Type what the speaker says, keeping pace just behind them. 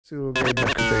pszichológiai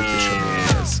megközelítés,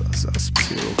 ami az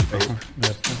pszichológiai.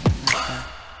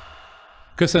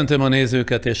 Köszöntöm a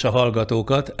nézőket és a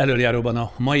hallgatókat. Előjáróban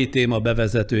a mai téma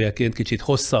bevezetőjeként kicsit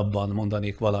hosszabban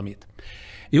mondanék valamit.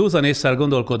 Józan ésszel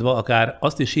gondolkodva akár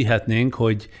azt is hihetnénk,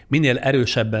 hogy minél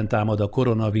erősebben támad a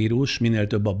koronavírus, minél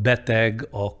több a beteg,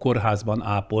 a kórházban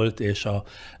ápolt és a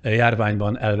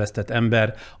járványban elvesztett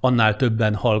ember, annál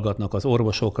többen hallgatnak az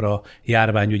orvosokra,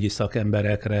 járványügyi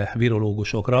szakemberekre,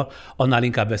 virológusokra, annál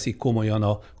inkább veszik komolyan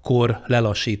a kor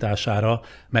lelassítására,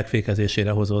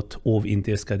 megfékezésére hozott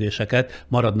óvintézkedéseket,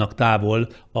 maradnak távol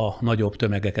a nagyobb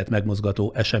tömegeket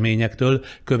megmozgató eseményektől,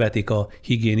 követik a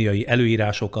higiéniai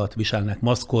előírásokat, viselnek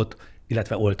maszkot,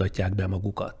 illetve oltatják be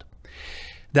magukat.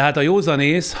 De hát a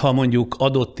józanész, ha mondjuk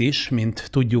adott is, mint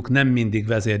tudjuk, nem mindig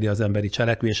vezérli az emberi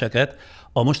cselekvéseket,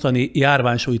 a mostani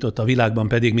járvány sújtotta világban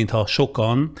pedig, mintha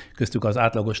sokan, köztük az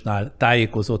átlagosnál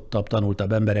tájékozottabb,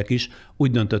 tanultabb emberek is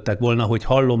úgy döntöttek volna, hogy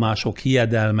hallomások,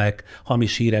 hiedelmek,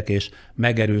 hamis hírek és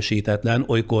megerősítetlen,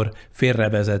 olykor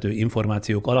félrevezető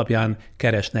információk alapján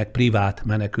keresnek privát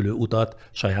menekülő utat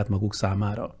saját maguk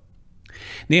számára.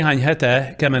 Néhány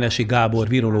hete Kemenesi Gábor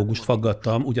virológust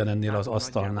faggattam ugyanennél az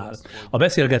asztalnál. A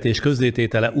beszélgetés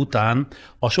közzététele után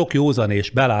a sok józan és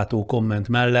belátó komment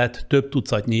mellett több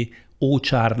tucatnyi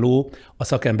ócsárló, a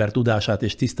szakember tudását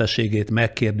és tisztességét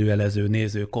megkérdőjelező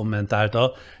néző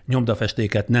kommentálta,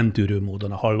 nyomdafestéket nem tűrő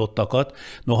módon a hallottakat.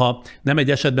 Noha nem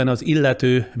egy esetben az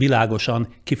illető világosan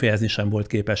kifejezni sem volt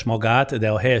képes magát, de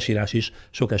a helyesírás is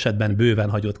sok esetben bőven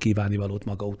hagyott kívánnivalót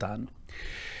maga után.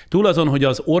 Túl azon, hogy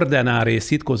az ordinári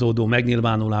szitkozódó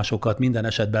megnyilvánulásokat minden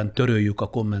esetben töröljük a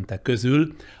kommentek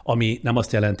közül, ami nem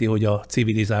azt jelenti, hogy a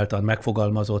civilizáltan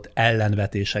megfogalmazott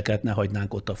ellenvetéseket ne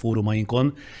hagynánk ott a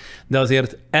fórumainkon, de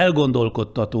azért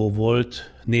elgondolkodtató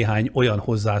volt néhány olyan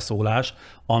hozzászólás,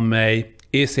 amely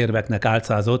észérveknek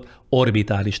álcázott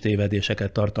orbitális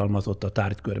tévedéseket tartalmazott a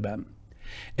tárgykörben.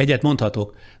 Egyet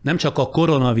mondhatok, nem csak a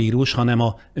koronavírus, hanem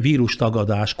a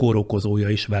vírustagadás kórokozója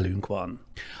is velünk van.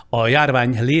 A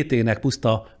járvány létének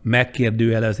puszta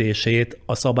megkérdőjelezését,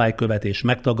 a szabálykövetés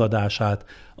megtagadását,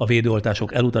 a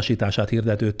védőoltások elutasítását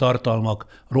hirdető tartalmak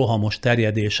rohamos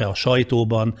terjedése a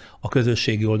sajtóban, a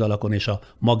közösségi oldalakon és a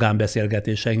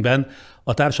magánbeszélgetéseinkben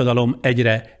a társadalom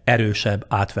egyre erősebb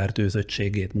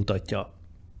átfertőzöttségét mutatja.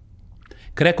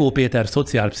 Krekó Péter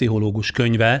szociálpszichológus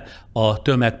könyve, a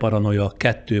Tömegparanoia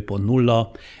 2.0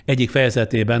 egyik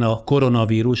fejezetében a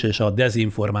koronavírus és a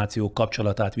dezinformáció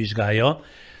kapcsolatát vizsgálja,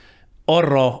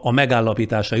 arra a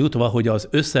megállapításra jutva, hogy az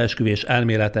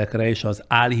összeesküvés-elméletekre és az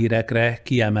álhírekre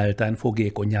kiemelten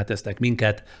fogékonnyá tesznek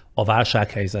minket a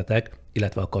válsághelyzetek,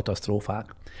 illetve a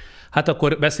katasztrófák. Hát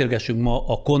akkor beszélgessünk ma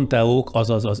a KONTEÓK,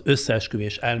 azaz az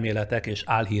összeesküvés-elméletek és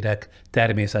álhírek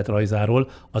természetrajzáról,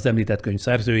 az említett könyv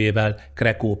szerzőjével,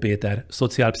 Krekó Péter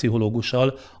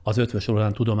szociálpszichológussal, az Eötvös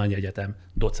Loránd Tudományegyetem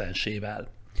docensével.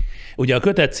 Ugye a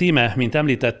kötet címe, mint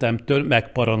említettem,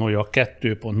 Tömegparanoia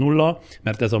 2.0,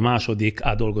 mert ez a második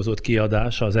átdolgozott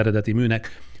kiadása az eredeti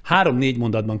műnek. 3-4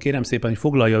 mondatban kérem szépen, hogy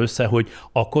foglalja össze, hogy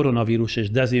a koronavírus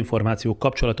és dezinformáció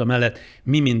kapcsolata mellett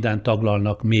mi mindent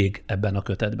taglalnak még ebben a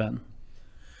kötetben.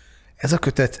 Ez a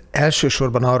kötet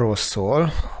elsősorban arról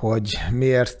szól, hogy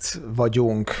miért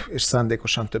vagyunk, és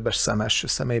szándékosan többes szám első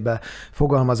személybe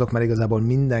fogalmazok, mert igazából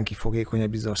mindenki fogékony egy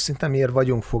bizonyos szinten, miért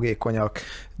vagyunk fogékonyak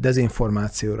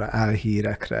dezinformációra,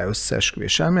 álhírekre,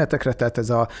 összeesküvés-elméletekre, tehát ez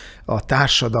a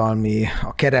társadalmi,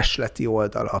 a keresleti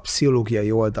oldala, a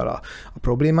pszichológiai oldala a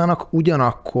problémának,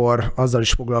 ugyanakkor azzal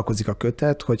is foglalkozik a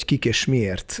kötet, hogy kik és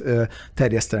miért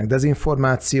terjesztenek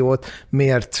dezinformációt,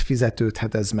 miért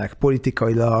fizetődhet ez meg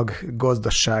politikailag,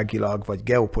 gazdaságilag vagy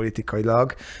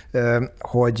geopolitikailag,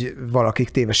 hogy valakik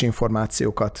téves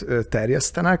információkat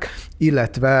terjesztenek,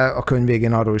 illetve a könyv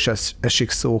végén arról is esik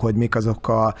szó, hogy mik azok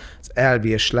az elvi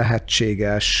és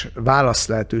lehetséges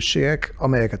válaszlehetőségek,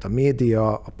 amelyeket a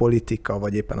média, a politika,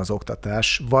 vagy éppen az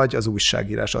oktatás, vagy az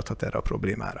újságírás adhat erre a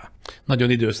problémára. Nagyon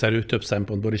időszerű több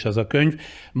szempontból is az a könyv.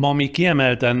 Ma mi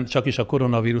kiemelten csak is a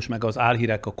koronavírus, meg az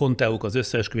álhírek, a KONTEÓK, az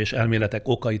összeesküvés-elméletek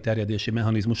okai, terjedési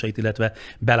mechanizmusait, illetve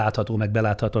belátható, meg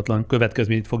beláthatatlan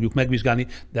következményt fogjuk megvizsgálni,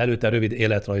 de előtte rövid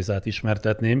életrajzát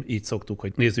ismertetném, így szoktuk,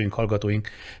 hogy nézőink, hallgatóink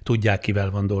tudják,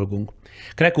 kivel van dolgunk.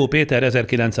 Krekó Péter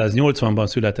 1980-ban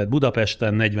született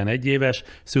Budapesten, 41 éves,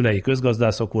 szülei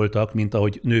közgazdászok voltak, mint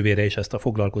ahogy nővére is ezt a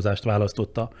foglalkozást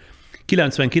választotta.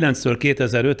 99-től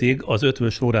 2005-ig az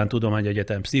Eötvös Loránd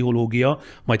Tudományegyetem pszichológia,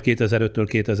 majd 2005-től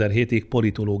 2007-ig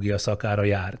politológia szakára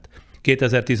járt.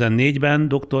 2014-ben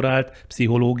doktorált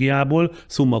pszichológiából,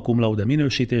 summa cum laude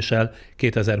minősítéssel,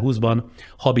 2020-ban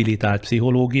habilitált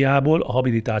pszichológiából, a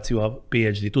habilitáció a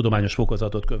PhD tudományos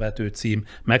fokozatot követő cím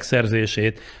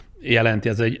megszerzését, jelenti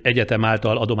ez egy egyetem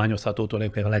által adományozható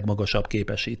tulajdonképpen a legmagasabb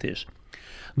képesítés.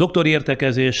 Doktori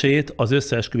értekezését az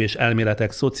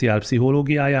összeesküvés-elméletek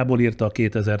szociálpszichológiájából írta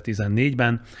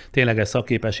 2014-ben, tényleges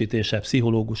szakképesítése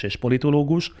pszichológus és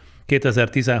politológus.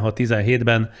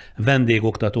 2016-17-ben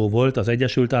vendégoktató volt az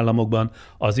Egyesült Államokban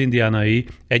az Indianai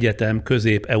Egyetem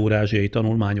közép-eurázsiai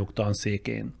tanulmányok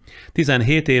tanszékén.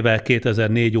 17 éve,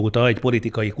 2004 óta egy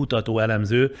politikai kutató,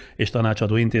 elemző és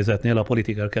tanácsadó intézetnél, a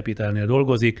Political Capitalnél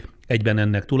dolgozik, egyben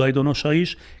ennek tulajdonosa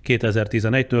is,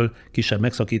 2011-től kisebb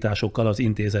megszakításokkal az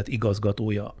intézet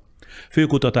igazgatója.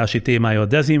 Főkutatási témája a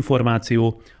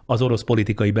dezinformáció, az orosz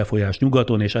politikai befolyás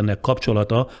nyugaton és ennek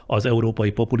kapcsolata az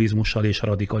európai populizmussal és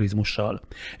radikalizmussal.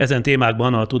 Ezen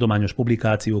témákban a tudományos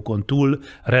publikációkon túl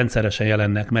rendszeresen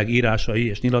jelennek meg írásai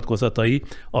és nyilatkozatai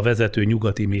a vezető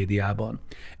nyugati médiában.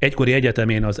 Egykori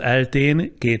egyetemén az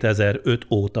ELTE-n 2005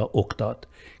 óta oktat.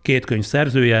 2 könyv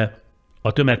szerzője,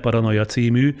 a Tömegparanoia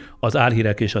című, az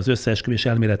álhírek és az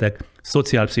összeesküvés-elméletek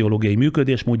szociálpszichológiai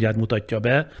működésmódját mutatja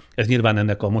be, ez nyilván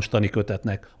ennek a mostani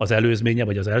kötetnek az előzménye,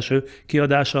 vagy az első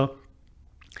kiadása,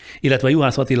 illetve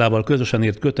Juhász Attilával közösen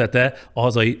írt kötete a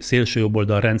hazai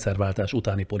szélsőjobboldal rendszerváltás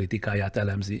utáni politikáját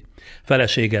elemzi.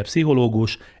 Felesége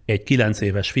pszichológus, egy 9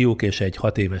 éves fiúk és egy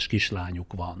 6 éves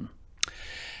kislányuk van.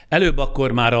 Előbb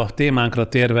akkor már a témánkra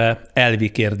térve elvi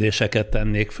kérdéseket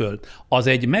tennék föl. Az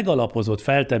egy megalapozott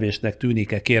feltevésnek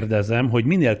tűnik-e, kérdezem, hogy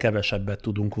minél kevesebbet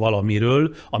tudunk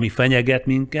valamiről, ami fenyeget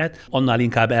minket, annál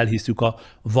inkább elhiszük a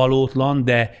valótlan,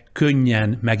 de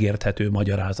könnyen megérthető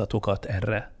magyarázatokat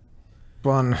erre.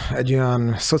 Van egy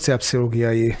olyan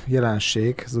szociálpszichológiai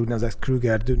jelenség, az úgynevezett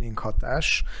Krüger-Dünning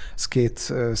hatás. Ez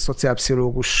 2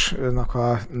 szociálpszichológusnak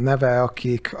a neve,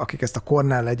 akik ezt a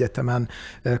Cornell Egyetemen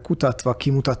kutatva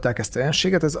kimutatták ezt a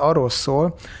jelenséget. Ez arról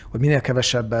szól, hogy minél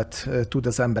kevesebbet tud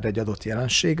az ember egy adott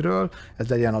jelenségről, ez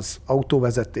legyen az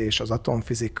autóvezetés, az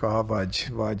atomfizika,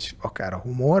 vagy akár a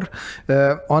humor,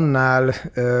 annál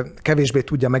kevésbé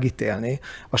tudja megítélni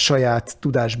a saját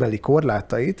tudásbeli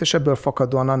korlátait, és ebből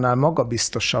fakadóan annál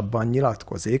magabiztosabban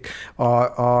nyilatkozik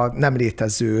a nem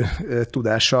létező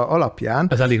tudása alapján.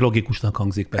 Ez elég logikusnak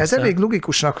hangzik persze. Ez elég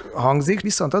logikusnak hangzik,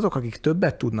 viszont azok, akik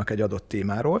többet tudnak egy adott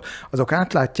témáról, azok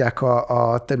átlátják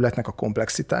a területnek a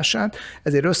komplexitását,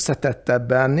 ezért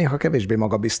összetettebben, néha kevésbé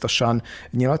magabiztosan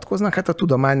nyilatkoznak. Hát a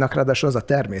tudománynak ráadásul az a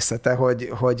természete,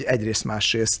 hogy egyrészt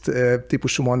másrészt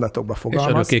típusú mondatokba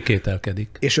fogalmaz.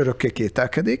 És örökké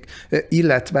kételkedik,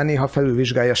 illetve néha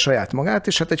felülvizsgálja saját magát,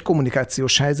 és hát egy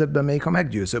kommunikációs helyzetben melyik a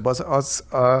meggyőzőbb,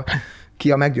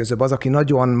 ki a meggyőzőbb, az, aki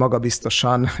nagyon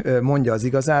magabiztosan mondja az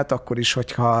igazát, akkor is,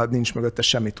 hogyha nincs mögötte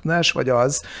semmi tudás, vagy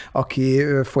az, aki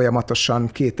folyamatosan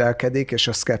kételkedik, és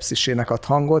a szkepszisének ad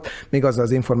hangot, még azzal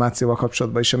az információval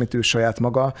kapcsolatban is, amit ő saját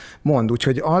maga mond.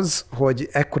 Úgyhogy az, hogy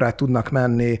ekkorát tudnak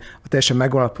menni a teljesen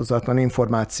megalapozatlan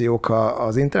információk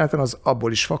az interneten, az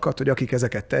abból is fakad, hogy akik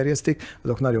ezeket terjesztik,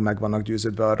 azok nagyon meg vannak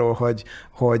győződve arról,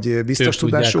 hogy biztos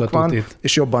tudásuk van,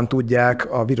 és jobban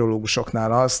tudják a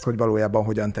virológusoknál azt, hogy valójában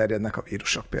hogyan terjednek a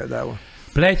vírusok például.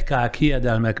 Pletykák,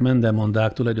 hiedelmek,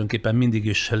 mendemondák tulajdonképpen mindig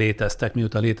is léteztek,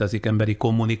 mióta létezik emberi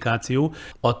kommunikáció.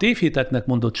 A tévhiteknek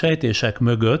mondott sejtések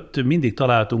mögött mindig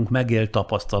találtunk megélt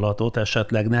tapasztalatot,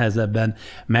 esetleg nehezebben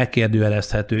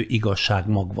megkérdőjelezhető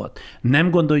igazságmagvat. Nem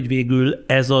gondolj, hogy végül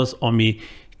ez az, ami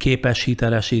képes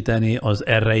hitelesíteni az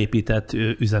erre épített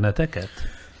üzeneteket?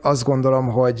 Azt gondolom,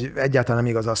 hogy egyáltalán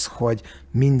nem igaz az, hogy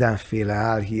mindenféle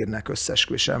álhírnek,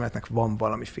 összeesküvés-elméletnek van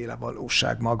valamiféle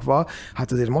valóságmagva.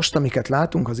 Hát azért most, amiket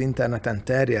látunk az interneten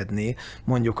terjedni,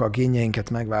 mondjuk a génjeinket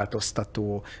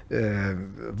megváltoztató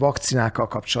vakcinákkal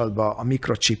kapcsolatban, a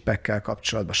mikrocsippekkel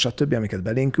kapcsolatban, stb., amiket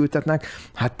belénk ültetnek,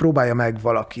 hát próbálja meg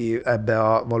valaki ebbe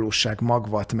a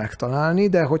valóságmagvat megtalálni,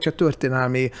 de hogyha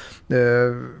történelmi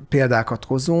példákat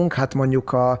hozunk, hát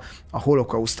mondjuk a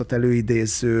holokausztot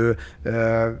előidéző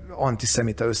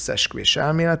antiszemita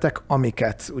összeesküvés-elméletek, amiket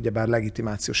ugyebár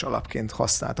legitimációs alapként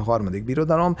használt a harmadik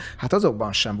birodalom, hát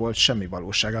azokban sem volt semmi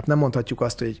valóság. Hát nem mondhatjuk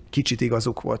azt, hogy egy kicsit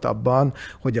igazuk volt abban,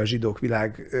 hogy a zsidók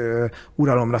világ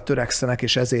uralomra törekszenek,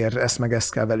 és ezért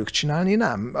ezt kell velük csinálni.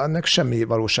 Nem, ennek semmi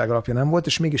valóság alapja nem volt,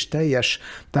 és mégis teljes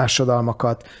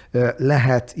társadalmakat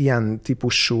lehet ilyen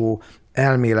típusú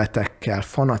elméletekkel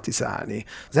fanatizálni.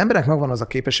 Az emberek megvan az a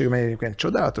képesség, mely egyébként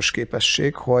csodálatos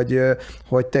képesség, hogy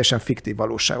teljesen fiktív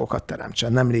valóságokat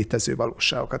teremtsen, nem létező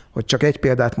valóságokat. Hogy csak egy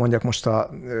példát mondjak most a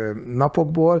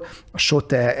napokból, a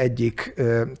SOTE egyik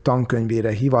tankönyvére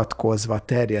hivatkozva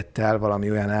terjedt el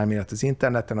valami olyan elmélet az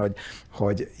interneten,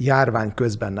 hogy járvány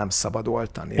közben nem szabad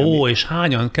oltani. És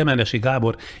hányan, Kemenesi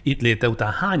Gábor itt léte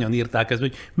után hányan írták ezt,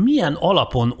 hogy milyen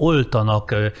alapon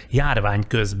oltanak járvány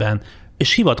közben?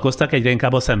 És hivatkoztak egyre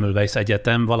inkább a Semmelweis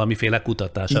Egyetem valamiféle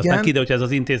kutatásra. Aztán kiderült, hogy ez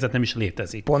az intézet nem is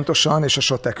létezik. Pontosan, és a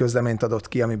SOTE közleményt adott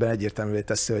ki, amiben egyértelművé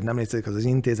teszi, hogy nem létezik az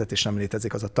intézet, és nem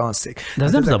létezik az a tanszék. De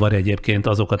ez nem zavar egyébként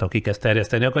azokat, akik ezt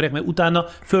terjeszteni akarják, mert utána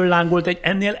föllángolt egy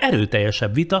ennél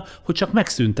erőteljesebb vita, hogy csak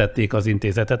megszüntették az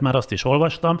intézetet, már azt is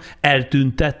olvastam,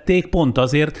 eltüntették pont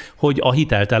azért, hogy a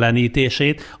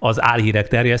hiteltelenítését az álhírek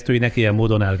terjesztőinek ilyen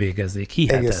módon elvégezzék.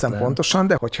 Hihetetlen. Egészen pontosan,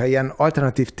 de hogyha ilyen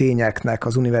alternatív tényeknek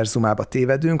az univerzumába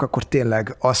tévedünk, akkor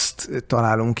tényleg azt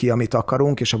találunk ki, amit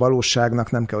akarunk, és a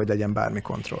valóságnak nem kell, hogy legyen bármi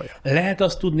kontrollja. Lehet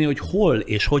azt tudni, hogy hol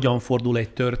és hogyan fordul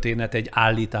egy történet, egy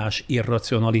állítás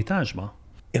irracionalitásba?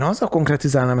 Én azzal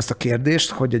konkretizálnám ezt a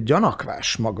kérdést, hogy a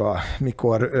gyanakvás maga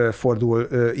mikor fordul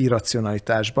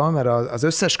irracionalitásba, mert az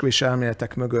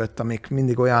összeesküvés-elméletek mögött, amik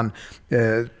mindig olyan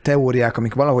teóriák,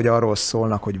 amik valahogy arról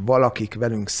szólnak, hogy valakik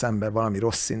velünk szemben valami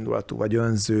rosszindulatú vagy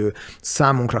önző,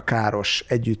 számunkra káros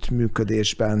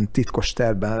együttműködésben, titkos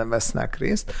tervben vesznek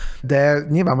részt, de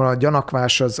nyilvánvalóan a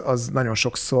gyanakvás az nagyon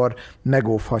sokszor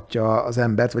megóvhatja az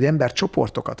embert, vagy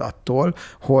embercsoportokat attól,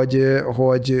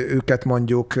 hogy őket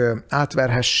mondjuk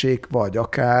átverhessék, vagy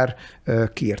akár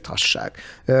kiirthassák.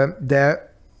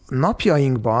 De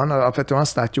napjainkban alapvetően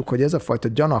azt látjuk, hogy ez a fajta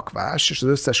gyanakvás és az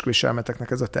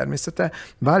összeesküvés-elméleteknek ez a természete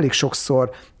válik sokszor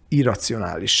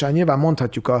irracionálissá. Nyilván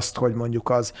mondhatjuk azt, hogy mondjuk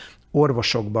az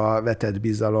orvosokba vetett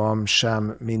bizalom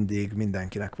sem mindig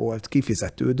mindenkinek volt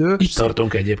kifizetődő. Itt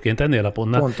tartunk egyébként ennél a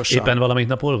pontnál. Pontosan. Éppen valamelyik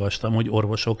nap olvastam, hogy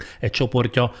orvosok egy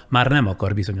csoportja már nem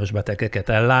akar bizonyos betegeket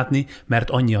ellátni, mert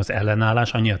annyi az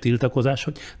ellenállás, annyi a tiltakozás,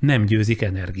 hogy nem győzik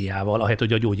energiával, ahelyett,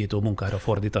 hogy a gyógyító munkára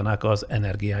fordítanák az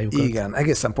energiájukat. Igen,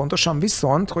 egészen pontosan.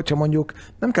 Viszont, hogyha mondjuk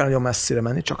nem kell nagyon messzire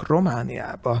menni, csak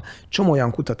Romániába csomó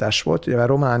olyan kutatás volt, ugye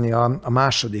Románia a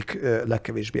második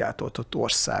legkevésbé átoltott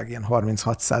ország, ilyen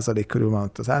 36% körül van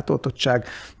ott az átoltottság,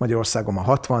 Magyarországon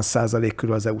a 60%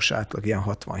 körül, az EU-s átlag ilyen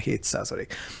 67%.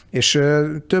 És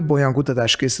több olyan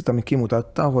kutatás készült, ami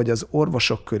kimutatta, hogy az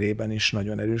orvosok körében is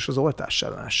nagyon erős az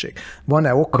oltásellenesség.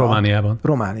 Van-e oka?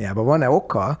 Romániában. Van-e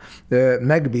oka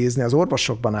megbízni az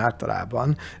orvosokban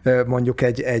általában mondjuk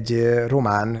egy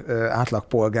román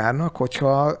átlagpolgárnak,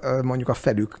 hogyha mondjuk a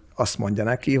felük azt mondja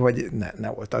neki, hogy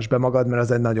ne oltass be magad, mert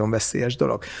az egy nagyon veszélyes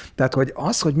dolog. Tehát,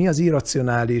 hogy mi az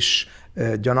irracionális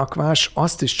gyanakvás,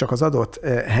 azt is csak az adott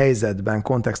helyzetben,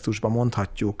 kontextusban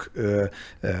mondhatjuk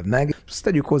meg. Azt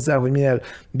tegyük hozzá, hogy minél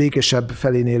békésebb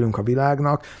felén élünk a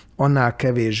világnak, annál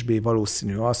kevésbé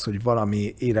valószínű az, hogy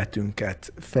valami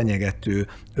életünket fenyegető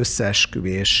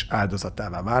összeesküvés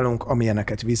áldozatává válunk,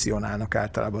 amilyeneket vizionálnak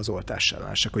általában az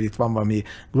oltásellenesek, hogy itt van valami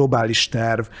globális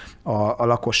terv, a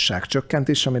lakosság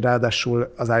csökkentés, ami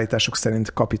ráadásul az állítások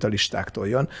szerint kapitalistáktól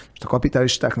jön. Most a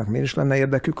kapitalistáknak miért is lenne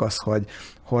érdekük az,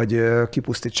 hogy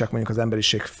kipusztítsák mondjuk az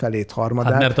emberiség felét,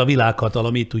 harmadát. Hát mert a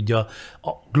világhatalom így tudja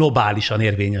globálisan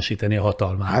érvényesíteni a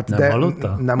hatalmát. Hát nem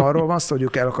hallotta? Nem arról van szó, hogy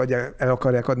ők el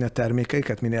akarják adni a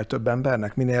termékeiket minél több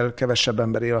embernek, minél kevesebb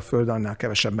ember él a Földön, annál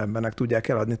kevesebb embernek tudják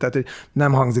eladni. Tehát, hogy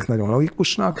nem hangzik nagyon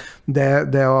logikusnak,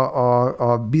 de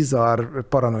a bizarr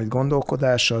paranoid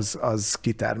gondolkodás az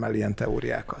kitermel ilyen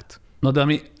teóriákat. Na de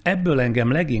ami ebből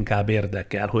engem leginkább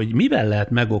érdekel, hogy mivel lehet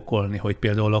megokolni, hogy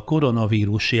például a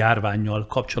koronavírus-járvánnyal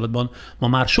kapcsolatban ma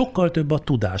már sokkal több a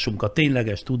tudásunk, a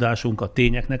tényleges tudásunk, a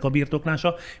tényeknek a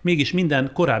birtoklása, mégis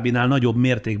minden korábbinál nagyobb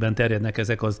mértékben terjednek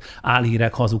ezek az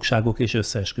álhírek, hazugságok és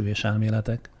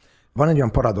összeesküvés-elméletek. Van egy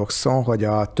olyan paradoxon, hogy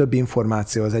a több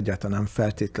információ az egyáltalán nem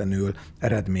feltétlenül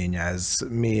eredményez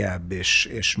mélyebb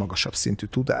és magasabb szintű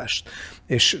tudást.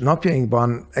 És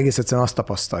napjainkban egész egyszerűen azt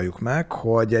tapasztaljuk meg,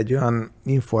 hogy egy olyan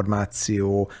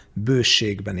információ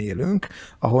bőségben élünk,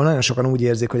 ahol nagyon sokan úgy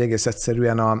érzik, hogy egész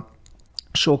egyszerűen a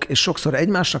sok és sokszor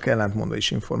egymásnak ellentmondó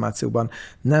is információban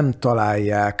nem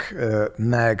találják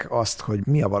meg azt, hogy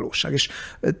mi a valóság. És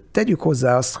tegyük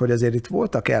hozzá azt, hogy azért itt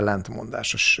voltak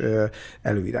ellentmondásos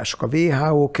előírások. A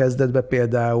WHO kezdetben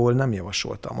például nem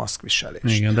javasolta a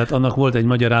maszkviselést. Igen, de hát annak volt egy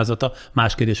magyarázata.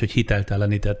 Más kérdés, hogy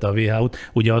hiteltelenítette a WHO-t.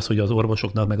 Ugye az, hogy az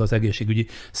orvosoknak meg az egészségügyi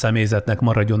személyzetnek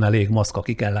maradjon elég maszk,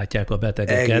 akik ellátják a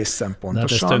betegeket. Egészen pontosan.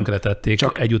 De hát ezt tönkretették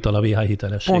csak egyúttal a WHO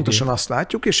hitelességét. Pontosan azt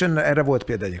látjuk, és erre volt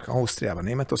például Ausztriában,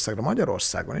 Németországra,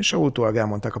 Magyarországon is, ahol utólag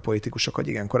elmondták a politikusok, hogy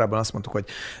igen, korábban azt mondtuk, hogy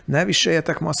ne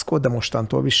viseljetek maszkot, de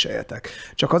mostantól viseljetek.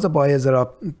 Csak az a baj ezzel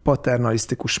a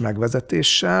paternalisztikus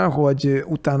megvezetéssel, hogy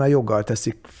utána joggal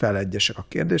teszik fel egyesek a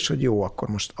kérdést, hogy jó,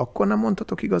 akkor nem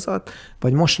mondhatok igazat,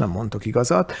 vagy most nem mondtok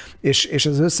igazat, és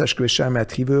az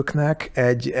összeesküvés-elmélet hívőknek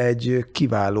egy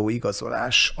kiváló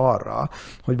igazolás arra,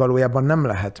 hogy valójában nem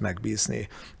lehet megbízni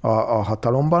a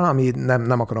hatalomban, ami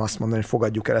nem akarom azt mondani, hogy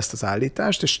fogadjuk el ezt az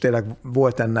állítást, és tényleg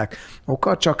volt ennek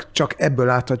oka, csak ebből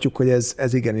láthatjuk, hogy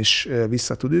ez igenis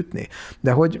vissza tud ütni.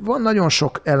 De hogy van nagyon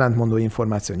sok ellentmondó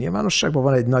információ nyilvánosságban,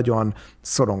 van egy nagyon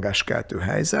szorongáskeltő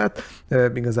helyzet,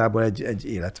 igazából egy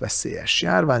életveszélyes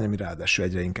járvány, ami ráadásul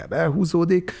egyre inkább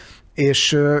elhúzódik,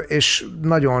 és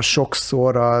nagyon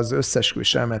sokszor az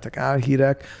összeesküvés-elméletek,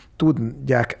 álhírek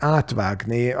tudják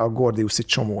átvágni a gordiuszi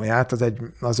csomóját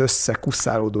az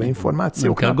összekuszálódó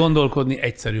információknak. Nem kell gondolkodni,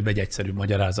 egy egyszerű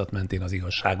magyarázat mentén az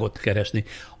igazságot keresni.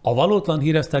 A valótlan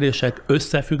híresztelések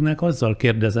összefüggnek azzal,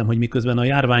 kérdezem, hogy miközben a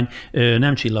járvány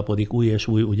nem csillapodik, új és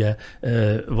új ugye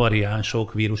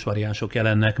variánsok, vírusvariánsok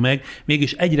jelennek meg,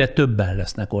 mégis egyre többen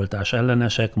lesznek oltás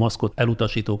ellenesek, maszkot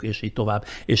elutasítók, és így tovább.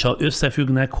 És ha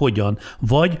összefüggnek, hogyan?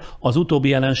 Vagy az utóbbi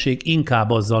jelenség inkább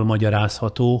azzal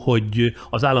magyarázható, hogy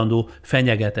az állandó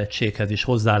fenyegetettséghez is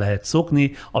hozzá lehet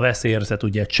szokni, a veszélyérzet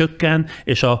ugye csökken,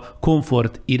 és a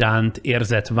komfort iránt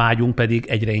érzett vágyunk pedig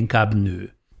egyre inkább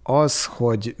nő. Az,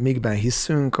 hogy mikben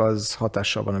hiszünk, az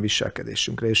hatással van a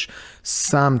viselkedésünkre, és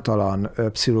számtalan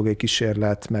pszichológiai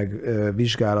kísérlet meg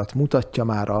vizsgálat mutatja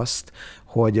már azt,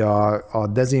 hogy a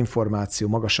dezinformáció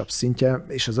magasabb szintje,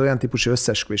 és az olyan típusú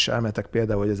összeesküvés-elméletek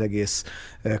például, hogy az egész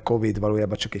COVID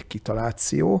valójában csak egy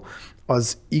kitaláció,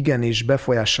 az igenis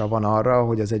befolyással van arra,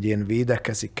 hogy az egyén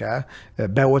védekezik-e,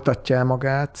 beoltatja-e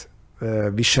magát,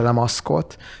 visel-e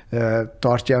maszkot,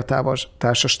 tartja a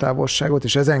társas távolságot,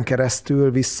 és ezen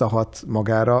keresztül visszahat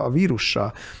magára a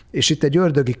vírusra. És itt egy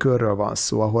ördögi körről van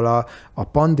szó, ahol a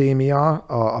pandémia,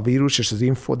 a vírus és az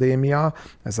infodémia,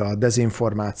 ez a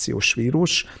dezinformációs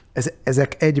vírus,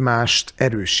 ezek egymást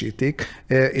erősítik,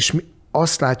 és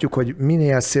azt látjuk, hogy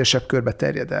minél szélesebb körbe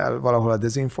terjed el valahol a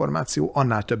dezinformáció,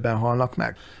 annál többen halnak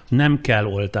meg. Nem kell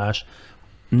oltás,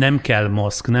 nem kell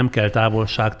maszk, nem kell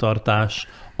távolságtartás,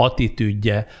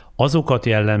 attitűdje, azokat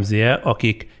jellemzie,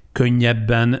 akik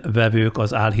könnyebben vevők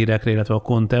az álhírekre, illetve a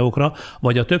konteókra,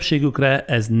 vagy a többségükre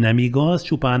ez nem igaz,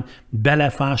 csupán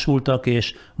belefásultak,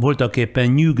 és voltaképpen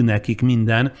nyűg nekik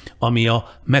minden, ami a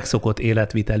megszokott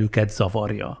életvitelüket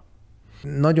zavarja.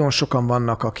 Nagyon sokan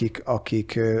vannak,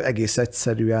 akik egész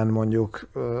egyszerűen mondjuk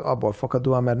abból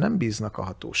fakadóan, mert nem bíznak a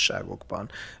hatóságokban.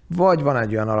 Vagy van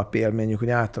egy olyan alapélményük, hogy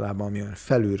általában ami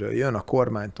felülről jön, a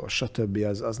kormánytól, stb.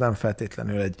 Az nem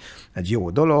feltétlenül egy jó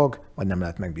dolog, vagy nem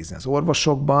lehet megbízni az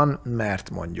orvosokban, mert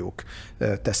mondjuk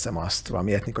teszem azt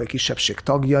valami etnikai kisebbség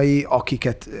tagjai,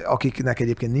 akiknek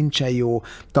egyébként nincsen jó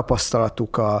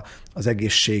tapasztalatuk az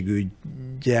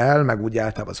egészségügyel, meg úgy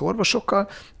általában az orvosokkal,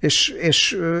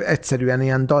 és egyszerűen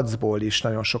ilyen dacból is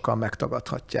nagyon sokan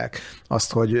megtagadhatják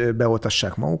azt, hogy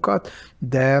beoltassák magukat,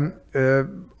 de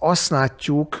azt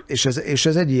látjuk, és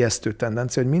ez egy ijesztő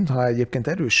tendencia, hogy mintha egyébként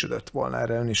erősödött volna,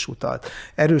 erre ön is utalt,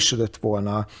 erősödött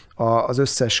volna az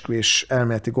összeesküvés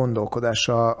elméleti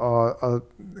gondolkodás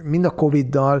mind a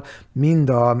Covid-dal,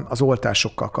 mind az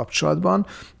oltásokkal kapcsolatban,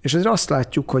 és ezért azt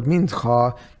látjuk, hogy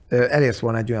mintha elért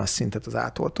volna egy olyan szintet az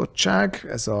átoltottság,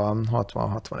 ez a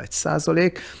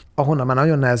 60-61%, ahonnan már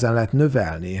nagyon nehezen lehet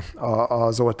növelni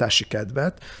az oltási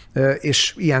kedvet,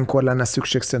 és ilyenkor lenne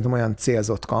szükség szerintem olyan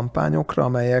célzott kampányokra,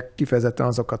 amelyek kifejezetten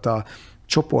azokat a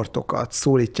csoportokat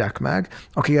szólítják meg,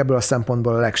 akik ebből a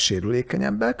szempontból a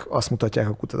legsérülékenyebbek. Azt mutatják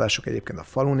a kutatások egyébként a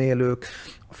falun élők,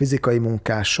 a fizikai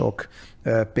munkások,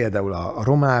 például a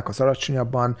romák, az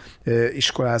alacsonyabban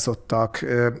iskolázottak,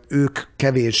 ők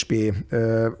kevésbé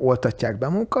oltatják be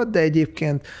magukat, de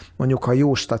egyébként mondjuk, ha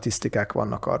jó statisztikák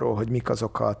vannak arról, hogy mik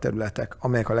azok a területek,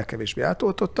 amelyek a legkevésbé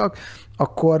átoltottak,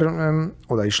 akkor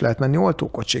oda is lehet menni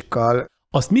oltókocsikkal.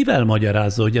 Azt mivel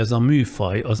magyarázza, hogy ez a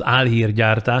műfaj, az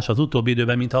álhírgyártás az utóbbi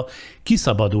időben, mintha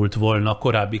kiszabadult volna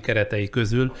korábbi keretei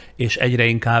közül, és egyre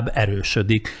inkább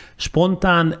erősödik?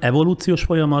 Spontán evolúciós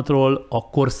folyamatról, a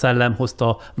korszellem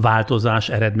hozta változás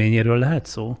eredményéről lehet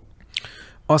szó?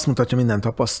 Azt mutatja minden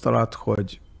tapasztalat,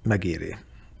 hogy megéri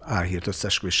álhírt,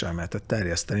 összeesküvés-elméletet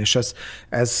terjeszteni, és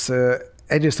ez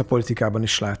egyrészt a politikában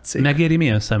is látszik. Megéri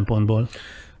milyen szempontból?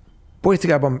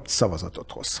 Politikában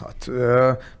szavazatot hozhat.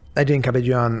 Egyre inkább egy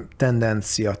olyan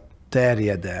tendencia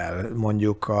terjed el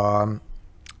mondjuk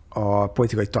a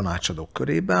politikai tanácsadók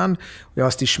körében, hogy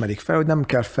azt ismerik fel, hogy nem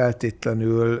kell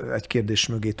feltétlenül egy kérdés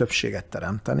mögé többséget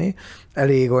teremteni,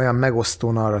 elég olyan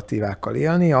megosztó narratívákkal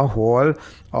élni, ahol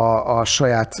a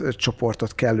saját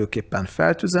csoportot kellőképpen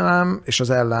feltüzelem, és az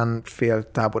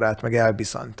ellenfél táborát meg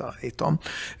elbizonytalanítom.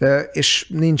 És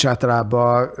nincs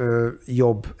általában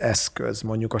jobb eszköz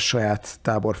mondjuk a saját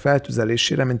tábor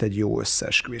feltüzelésére, mint egy jó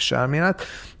összeesküvés elmélet.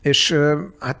 És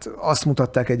hát azt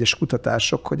mutatták egyes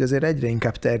kutatások, hogy azért egyre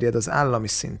inkább terjed terjed az állami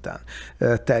szinten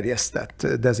terjesztett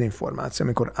dezinformáció,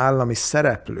 amikor állami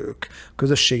szereplők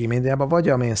közösségi médiában vagy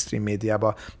a mainstream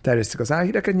médiában terjesztik az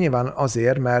álhíreket, nyilván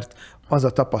azért, mert az a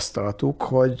tapasztalatuk,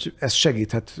 hogy ez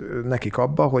segíthet nekik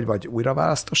abba, hogy vagy újra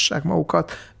választassák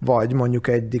magukat, vagy mondjuk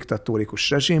egy diktatórikus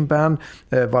rezsimben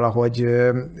valahogy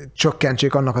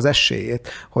csökkentsék annak az esélyét,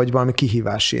 hogy valami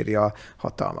kihívás éri a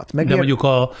hatalmat. De mondjuk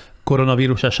a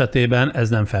koronavírus esetében ez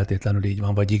nem feltétlenül így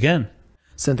van, vagy igen?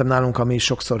 Szerintem nálunk, ami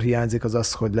sokszor hiányzik, az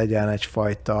az, hogy legyen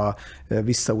egyfajta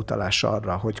visszautalás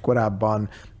arra, hogy korábban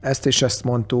ezt és ezt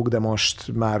mondtuk, de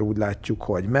most már úgy látjuk,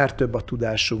 hogy mert több a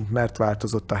tudásunk, mert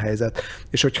változott a helyzet,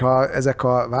 és hogyha ezek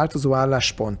a változó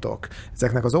álláspontok,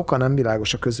 ezeknek az oka nem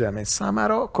világos a közvélemény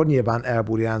számára, akkor nyilván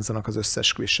elburjánzanak az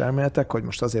összeesküvés-elméletek, hogy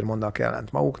most azért mondanak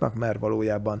ellent maguknak, mert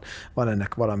valójában van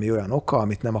ennek valami olyan oka,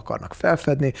 amit nem akarnak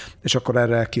felfedni, és akkor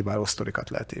erre kiváló sztorikat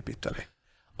lehet építeni.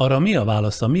 Arra mi a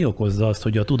válasza, mi okozza azt,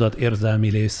 hogy a tudat érzelmi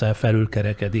része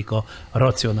felülkerekedik a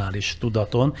racionális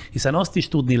tudaton, hiszen azt is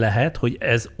tudni lehet, hogy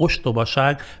ez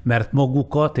ostobaság, mert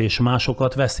magukat és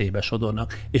másokat veszélybe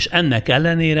sodornak, és ennek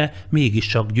ellenére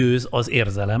mégiscsak győz az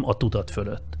érzelem a tudat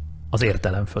fölött, az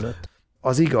értelem fölött.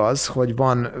 Az igaz, hogy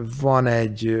van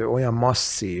egy olyan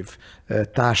masszív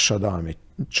társadalmi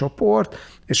csoport,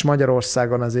 és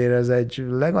Magyarországon azért ez egy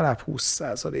legalább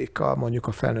 20%-a mondjuk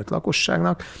a felnőtt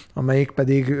lakosságnak, amelyik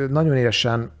pedig nagyon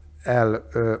élesen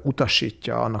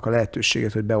elutasítja annak a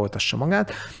lehetőségét, hogy beoltassa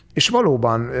magát, és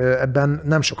valóban ebben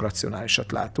nem sok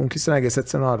racionálisat látunk, hiszen egész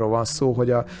egyszerűen arról van szó,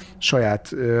 hogy a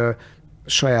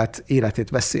saját életét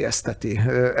veszélyezteti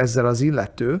ezzel az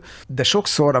illető, de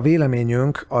sokszor a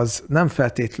véleményünk az nem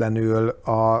feltétlenül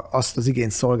azt az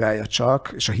igényt szolgálja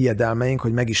csak, és a hiedelmeink,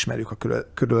 hogy megismerjük a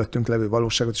körülöttünk levő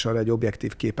valóságot, és arra egy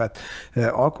objektív képet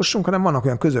alkossunk, hanem vannak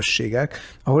olyan közösségek,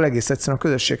 ahol egész egyszerűen a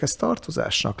közösséghez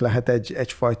tartozásnak lehet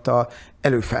egyfajta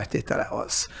előfeltétele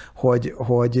az, hogy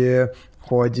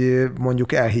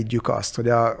mondjuk elhiggyük azt,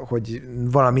 hogy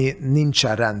valami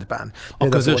nincsen rendben. A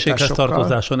közösséghez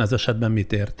tartozáson ez esetben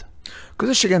mit ért?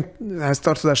 Közösséghez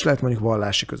tartozás lehet mondjuk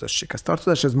vallási közösséghez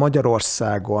tartozás, ez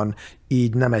Magyarországon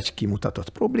így nem egy kimutatott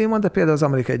probléma, de például az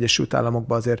Amerikai Egyesült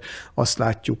Államokban azért azt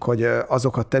látjuk, hogy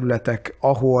azok a területek,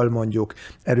 ahol mondjuk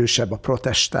erősebb a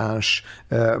protestáns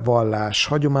vallás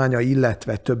hagyománya,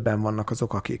 illetve többen vannak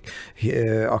azok,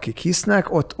 akik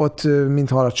hisznek, ott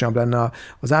mintha alacsonyabb lenne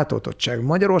az átoltottság.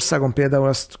 Magyarországon például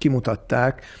azt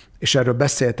kimutatták, és erről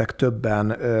beszéltek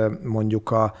többen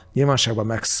mondjuk a nyilvánosságban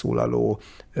megszólaló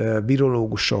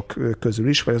virológusok közül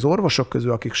is, vagy az orvosok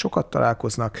közül, akik sokat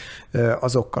találkoznak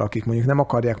azokkal, akik mondjuk nem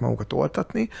akarják magukat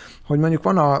oltatni, hogy mondjuk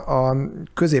van a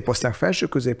középosztály, felső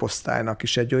középosztálynak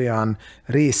is egy olyan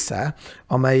része,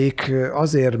 amelyik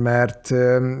azért, mert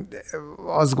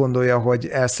azt gondolja, hogy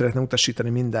el szeretne utasítani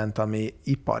mindent, ami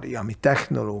ipari, ami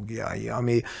technológiai,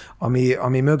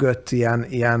 ami mögött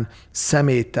ilyen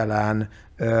személytelen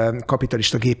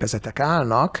kapitalista gépezetek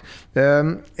állnak,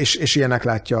 és ilyenek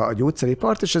látja a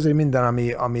gyógyszeripart, és ezért minden,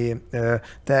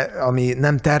 ami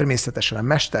nem természetes, hanem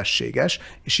mesterséges,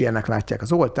 és ilyenek látják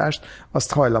az oltást,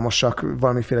 azt hajlamosak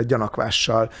valamiféle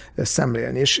gyanakvással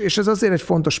szemlélni. És ez azért egy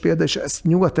fontos példa, és ezt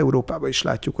Nyugat-Európában is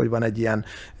látjuk, hogy van egy ilyen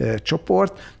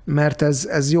csoport, mert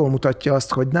ez jól mutatja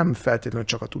azt, hogy nem feltétlenül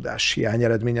csak a tudáshiány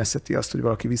eredményezheti azt, hogy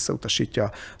valaki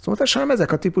visszautasítja az oltást, hanem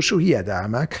ezek a típusú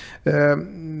hiedelmek,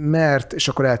 mert, és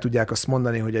akkor el tudják azt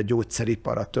mondani, hogy a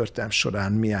gyógyszeripar a történelem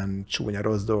során milyen csúnya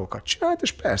rossz dolgokat csinált,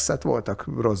 és persze, hát voltak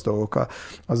rossz dolgok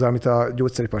azzal, amit a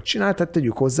gyógyszeripar csinált, tehát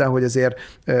tegyük hozzá, hogy azért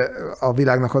a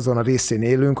világnak azon a részén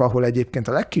élünk, ahol egyébként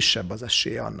a legkisebb az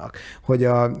esély annak, hogy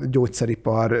a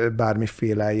gyógyszeripar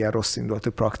bármiféle ilyen rossz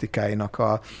indulatú praktikáinak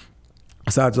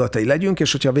az áldozatai legyünk,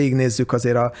 és hogyha végignézzük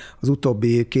azért az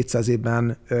utóbbi 200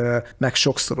 évben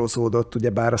megsokszorozódott,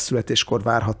 ugyebár a születéskor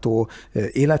várható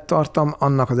élettartam,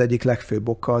 annak az egyik legfőbb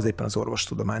oka az éppen az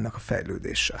orvostudománynak a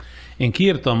fejlődése. Én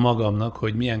kiírtam magamnak,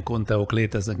 hogy milyen konteók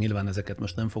léteznek, nyilván ezeket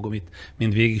most nem fogom itt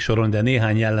mind végig sorolni, de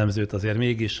néhány jellemzőt azért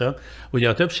mégis. Ugye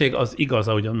a többség az igaz,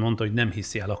 ahogyan mondta, hogy nem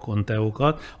hiszi el a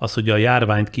konteókat, az, hogy a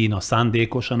járványt Kína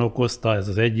szándékosan okozta, ez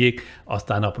az egyik,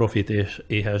 aztán a profit és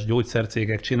éhes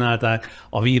gyógyszercégek csinálták,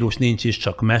 a vírus nincs is,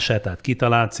 csak mese, tehát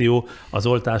kitaláció, az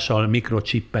oltással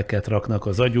mikrocsippeket raknak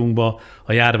az agyunkba,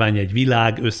 a járvány egy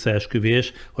világ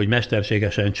összeesküvés, hogy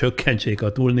mesterségesen csökkentsék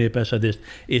a túlnépesedést,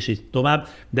 és így tovább,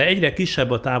 de egyre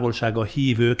kisebb a távolság a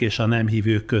hívők és a nem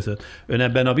hívők között. Ön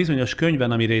ebben a bizonyos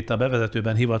könyvben, amire itt a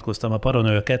bevezetőben hivatkoztam, a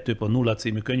Paranoia 2.0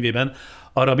 című könyvében,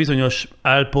 arra bizonyos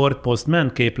Alport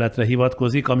Postman képletre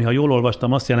hivatkozik, ami, ha jól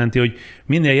olvastam, azt jelenti, hogy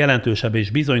minél jelentősebb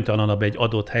és bizonytalanabb egy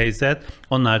adott helyzet,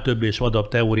 annál több és vadabb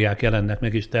teóriák jelennek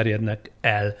meg és terjednek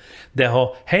el. De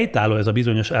ha helytálló ez a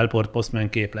bizonyos elport Postman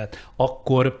képlet,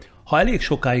 akkor ha elég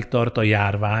sokáig tart a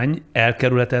járvány,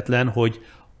 elkerülhetetlen, hogy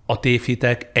a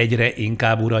tévhitek egyre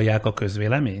inkább uralják a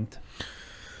közvéleményt?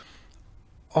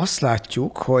 Azt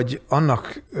látjuk, hogy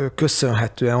annak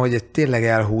köszönhetően, hogy tényleg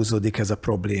elhúzódik ez a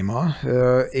probléma,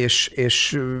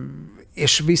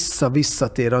 és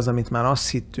visszatér az, amit már azt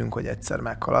hittünk, hogy egyszer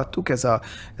meghaladtuk, ez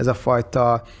a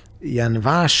fajta ilyen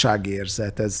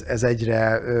válságérzet, ez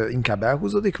egyre inkább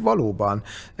elhúzódik. Valóban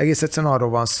egész egyszerűen arról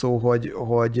van szó,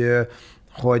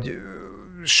 hogy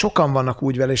sokan vannak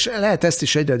úgy vele, és lehet ezt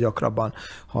is egyre gyakrabban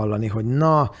hallani, hogy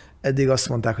eddig azt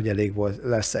mondták, hogy elég volt,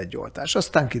 lesz egy oltás.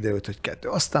 Aztán kiderült, hogy 2.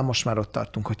 Aztán most már ott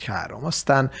tartunk, hogy 3.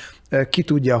 Aztán ki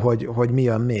tudja, hogy mi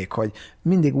jön még, hogy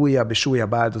mindig újabb és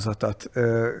újabb áldozatot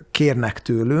kérnek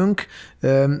tőlünk.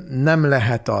 Nem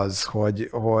lehet az,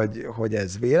 hogy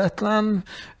ez véletlen.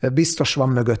 Biztos van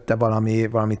mögötte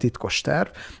valami titkos terv.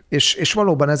 És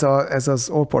valóban ez az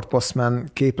Allport Postman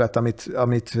képlet,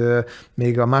 amit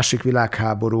még a második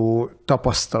világháború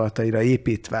tapasztalataira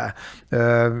építve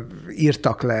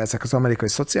írtak le ezek az amerikai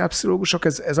szociálpszichológusok,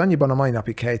 ez annyiban a mai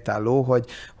napig helytálló,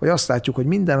 hogy azt látjuk, hogy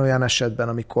minden olyan esetben,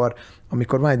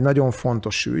 amikor van egy nagyon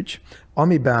fontos ügy,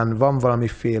 amiben van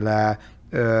valamiféle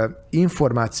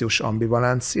információs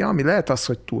ambivalencia, ami lehet az,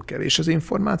 hogy túl kevés az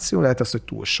információ, lehet az, hogy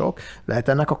túl sok, lehet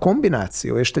ennek a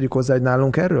kombináció, és tegyük hozzá, hogy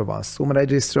nálunk erről van szó, mert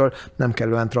egyrésztről nem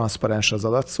kellően transzparens az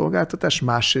adatszolgáltatás,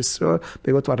 másrésztről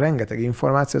pedig ott van rengeteg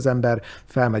információ, az ember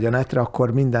felmegy a netre,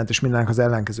 akkor mindent és mindennek az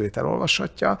ellenkezőjét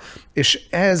elolvashatja, és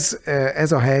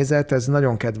ez a helyzet, ez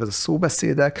nagyon kedvez a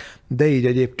szóbeszédek, de így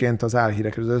egyébként az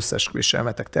álhírek, az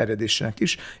összeesküvés-elméletek terjedésének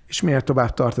is, és minél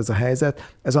tovább tart ez a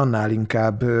helyzet, ez annál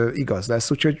inkább igaz lesz.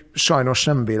 Úgyhogy sajnos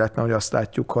nem véletlen, hogy azt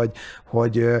látjuk,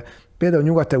 hogy például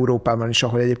Nyugat-Európában is,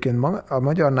 ahol egyébként a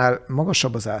magyarnál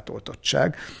magasabb az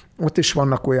átoltottság, ott is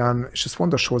vannak olyan, és ez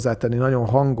fontos hozzátenni, nagyon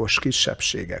hangos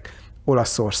kisebbségek,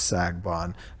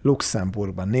 Olaszországban,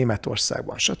 Luxemburgban,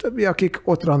 Németországban, stb., akik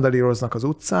ott randalíroznak az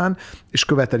utcán, és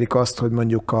követelik azt, hogy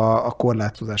mondjuk a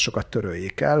korlátozásokat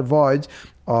töröljék el, vagy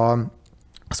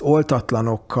az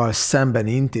oltatlanokkal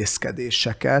szembeni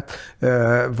intézkedéseket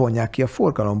vonják ki a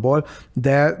forgalomból,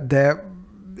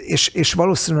 és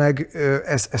valószínűleg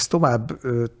ez tovább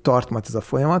tart majd ez a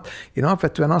folyamat. Én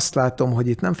alapvetően azt látom, hogy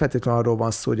itt nem feltétlenül arról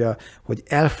van szó, hogy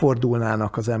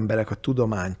elfordulnának az emberek a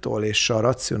tudománytól és a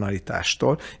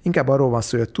racionalitástól, inkább arról van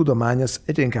szó, hogy a tudomány az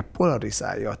egyre inkább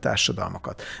polarizálja a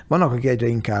társadalmakat. Vannak, akik egyre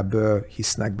inkább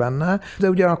hisznek benne, de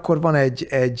ugyanakkor van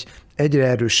egy egyre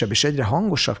erősebb és egyre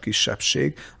hangosabb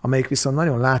kisebbség, amelyik viszont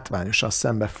nagyon látványosan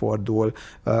szembefordul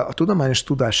a tudományos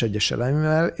tudás egyes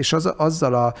elemével, és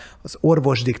azzal az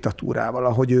orvos diktatúrával,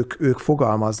 ahogy ők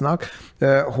fogalmaznak,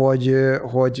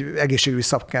 hogy egészségügyi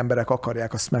szakemberek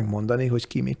akarják azt megmondani, hogy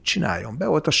ki mit csináljon.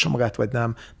 Beoltassa magát, vagy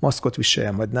nem, maszkot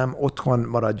viseljen, vagy nem, otthon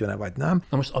maradjon-e, vagy nem.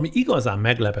 Na most, ami igazán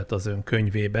meglepett az ön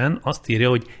könyvében, azt írja,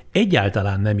 hogy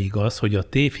egyáltalán nem igaz, hogy a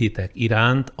tévhitek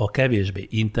iránt a kevésbé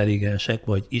intelligensek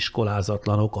vagy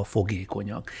iskolázatlanok a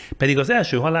fogékonyak. Pedig az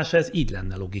első hallásra ez így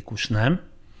lenne logikus, nem?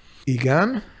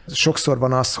 Igen. Sokszor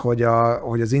van az, hogy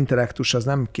az intellektus az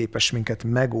nem képes minket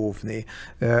megóvni,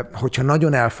 hogyha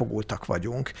nagyon elfogultak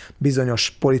vagyunk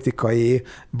bizonyos politikai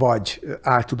vagy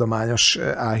áltudományos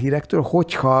álhírektől,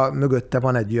 hogyha mögötte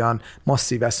van egy olyan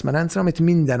masszív eszmerendszer, amit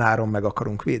minden áron meg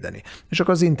akarunk védeni. És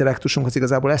akkor az intellektusunk az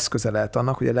igazából eszköze lehet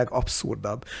annak, hogy a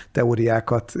legabszurdabb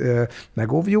teóriákat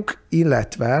megóvjuk,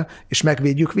 illetve, és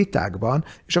megvédjük vitákban,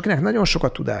 és akinek nagyon sok a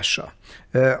tudása,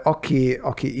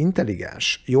 aki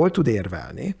intelligens, jól tud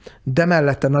érvelni, de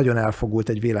mellette nagyon elfogult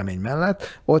egy vélemény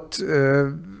mellett,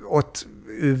 ott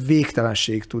ő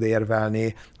végtelenség tud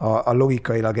érvelni a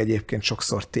logikailag egyébként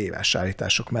sokszor téves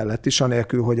állítások mellett is,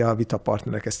 anélkül, hogy a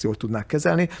vitapartnerek ezt jól tudnák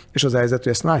kezelni, és az a helyzet,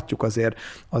 hogy ezt látjuk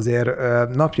azért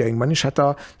napjainkban is, hát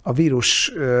a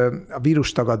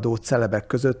vírus tagadó celebek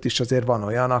között is azért van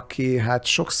olyan, aki hát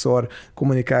sokszor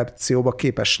kommunikációba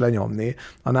képes lenyomni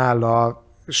a nála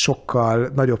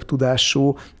sokkal nagyobb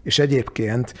tudású, és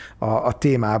egyébként a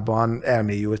témában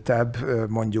elmélyültebb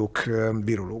mondjuk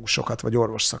virológusokat vagy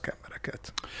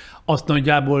orvosszakembereket. Azt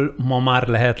nagyjából ma már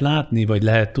lehet látni, vagy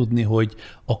lehet tudni, hogy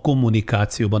a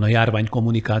kommunikációban, a járvány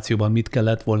kommunikációban mit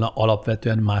kellett volna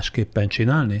alapvetően másképpen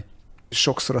csinálni?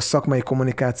 Sokszor a szakmai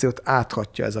kommunikációt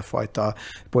áthatja ez a fajta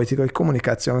politikai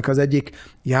kommunikáció, amikor az egyik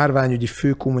járványügyi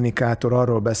főkommunikátor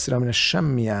arról beszél, aminek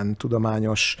semmilyen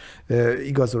tudományos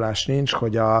igazolás nincs,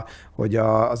 hogy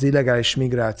az illegális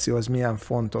migráció az milyen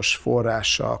fontos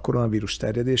forrása a koronavírus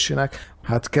terjedésének,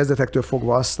 Hát kezdetektől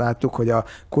fogva azt láttuk, hogy a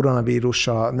koronavírus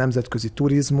a nemzetközi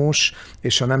turizmus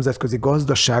és a nemzetközi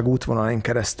gazdaság útvonalain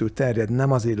keresztül terjed,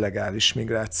 nem az illegális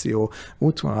migráció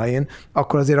útvonalain,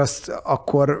 akkor azért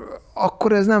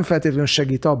akkor ez nem feltétlenül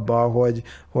segít abba,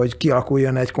 hogy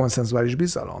kialakuljon egy konszenzuális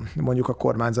bizalom, mondjuk a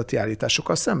kormányzati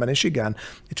állításokkal szemben. És igen,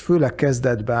 itt főleg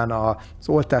kezdetben az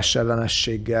oltás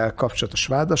ellenességgel kapcsolatos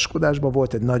vádaskodásban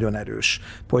volt egy nagyon erős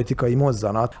politikai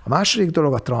mozzanat. A második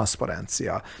dolog a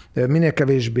transzparencia. Minél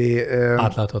kevésbé...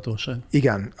 Átláthatóság.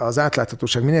 Igen, az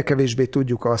átláthatóság. Minél kevésbé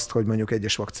tudjuk azt, hogy mondjuk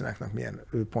egyes vakcináknak milyen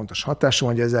pontos hatása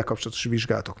van, hogy ezzel kapcsolatos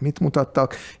vizsgálatok mit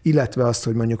mutattak, illetve azt,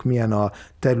 hogy mondjuk milyen a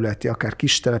területi, akár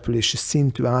kis települési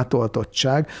szintű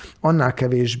átoltottság, annál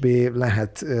kevésbé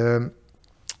lehet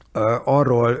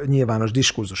arról nyilvános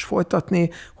diskurzus folytatni,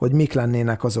 hogy mik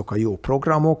lennének azok a jó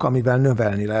programok, amivel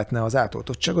növelni lehetne az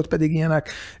átoltottságot, pedig ilyenek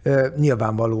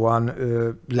nyilvánvalóan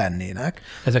lennének.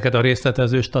 Ezeket a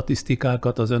részletező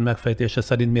statisztikákat az ön megfejtése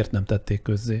szerint miért nem tették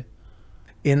közzé?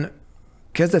 Én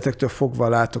kezdetektől fogva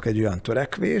látok egy olyan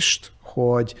törekvést,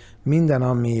 hogy minden,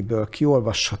 amiből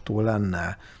kiolvasható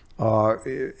lenne a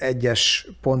egyes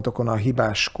pontokon a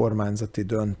hibás kormányzati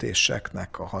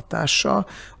döntéseknek a hatása,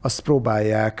 azt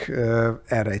próbálják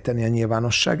elrejteni a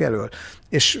nyilvánosság elől.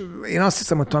 És én azt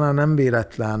hiszem, hogy talán nem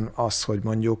véletlen az, hogy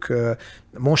mondjuk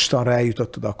mostanra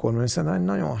eljutott oda a kormány, szerintem egy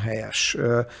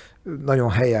nagyon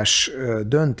helyes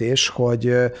döntés,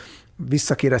 hogy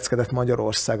visszakéreckedett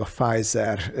Magyarország a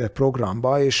Pfizer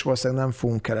programba, és valószínűleg nem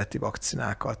fogunk keleti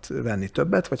vakcinákat venni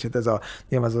többet, vagy hát ez a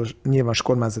nyilvános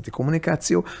kormányzati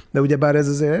kommunikáció, de ugyebár ez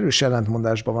azért erős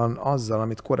ellentmondásban van azzal,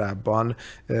 amit korábban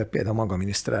például maga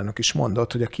miniszterelnök is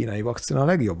mondott, hogy a kínai vakcina a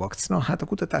legjobb vakcina, hát a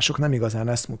kutatások nem igazán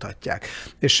ezt mutatják.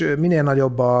 És minél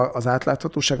nagyobb az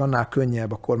átláthatóság, annál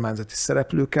könnyebb a kormányzati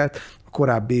szereplőket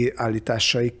korábbi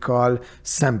állításaikkal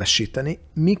szembesíteni,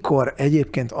 mikor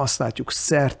egyébként azt látjuk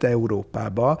szerte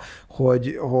Európába,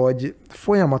 hogy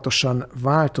folyamatosan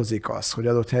változik az, hogy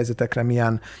adott helyzetekre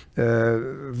milyen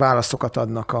válaszokat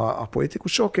adnak a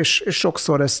politikusok, és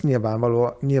sokszor ezt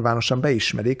nyilvánosan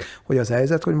beismerik, hogy az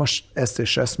helyzet, hogy most ezt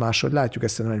és ezt máshogy látjuk,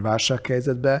 ezt egy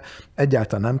válsághelyzetben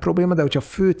egyáltalán nem probléma, de hogyha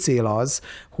fő cél az,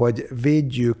 hogy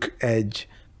védjük egy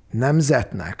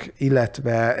nemzetnek,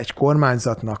 illetve egy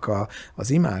kormányzatnak az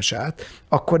imázsát,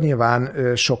 akkor nyilván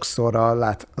sokszor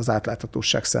az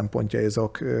átláthatóság szempontjai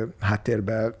azok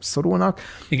háttérbe szorulnak.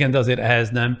 Igen, de azért ehhez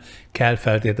nem kell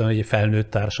feltétlenül egy felnőtt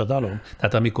társadalom.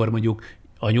 Tehát amikor mondjuk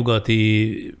a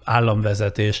nyugati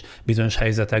államvezetés bizonyos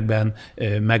helyzetekben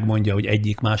megmondja, hogy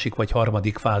egyik, másik vagy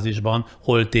harmadik fázisban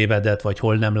hol tévedett, vagy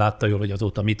hol nem látta jól, hogy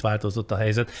azóta mit változott a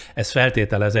helyzet, ez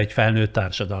feltételez egy felnőtt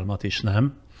társadalmat is,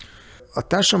 nem? A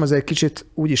társadalom az egy kicsit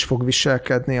úgy is fog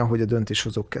viselkedni, ahogy a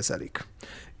döntéshozók kezelik.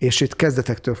 És itt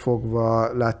kezdetektől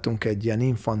fogva láttunk egy ilyen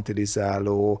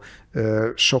infantilizáló,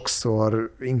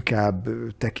 sokszor inkább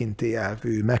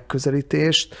tekintélyelvű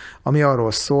megközelítést, ami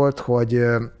arról szólt, hogy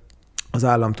az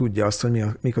állam tudja azt, hogy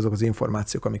mik azok az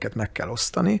információk, amiket meg kell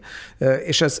osztani,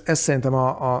 és ez szerintem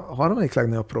a harmadik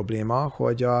legnagyobb probléma,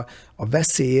 hogy a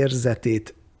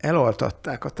veszélyérzetét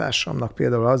elaltatták a társadalomnak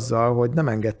például azzal, hogy nem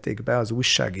engedték be az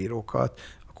újságírókat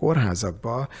a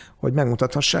kórházakba, hogy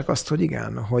megmutathassák azt, hogy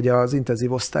igen, hogy az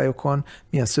intenzív osztályokon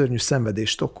milyen szörnyű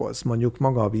szenvedést okoz, mondjuk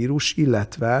maga a vírus,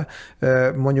 illetve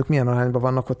mondjuk milyen arányban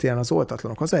vannak ott ilyen az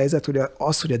oltatlanok. Az a helyzet,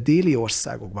 hogy a déli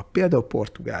országokban, például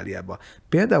Portugáliában,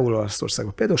 például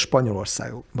Olaszországban, például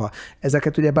Spanyolországban,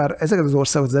 ezeket az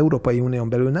országokat az Európai Unión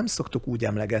belül nem szoktuk úgy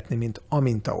emlegetni, mint a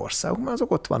mintaországok, mert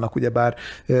azok ott vannak ugyebár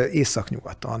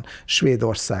északnyugaton,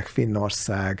 Svédország,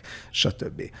 Finnország,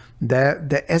 stb.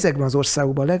 De ezekben az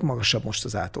országokban a legmagasabb most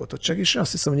az átoltottság, és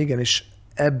azt hiszem, hogy igenis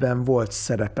ebben volt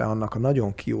szerepe annak a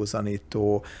nagyon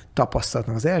kiózanító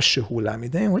tapasztalatnak az első hullám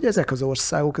idején, hogy ezek az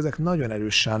országok, ezek nagyon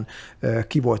erősen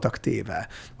ki voltak téve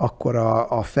akkor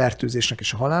a fertőzésnek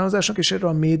és a halálozásnak, és erről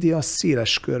a média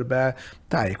széles körbe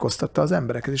tájékoztatta az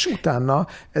embereket, és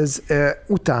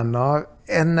utána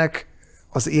ennek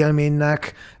az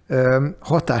élménynek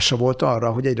hatása volt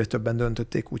arra, hogy egyre többen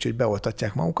döntötték úgy, hogy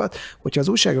beoltatják magukat. Hogyha az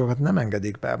újságokat nem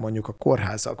engedik be mondjuk a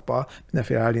kórházakba,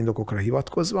 mindenféle állindokokra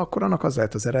hivatkozva, akkor annak az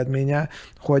lehet az eredménye,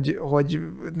 hogy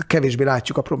kevésbé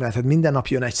látjuk a problémát. Hát minden nap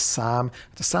jön egy szám,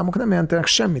 hát a számok nem jelentenek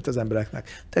semmit az embereknek.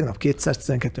 Tegnap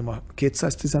 212, ma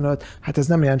 215, hát ez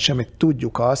nem jelent semmit.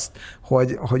 Tudjuk azt,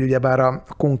 hogy ugyebár a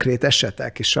konkrét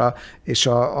esetek és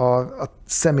a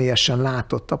személyesen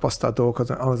látott tapasztalt dolgok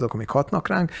azok, amik hatnak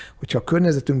ránk, hogyha a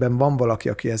környezetünkben van valaki,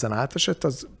 aki ezen átesett,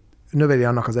 az növeli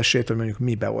annak az esélyt, hogy mondjuk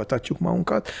mi beoltatjuk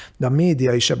magunkat, de a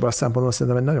média is ebből a szempontból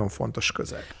szerintem egy nagyon fontos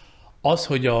közeg. Az,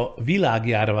 hogy a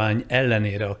világjárvány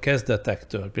ellenére a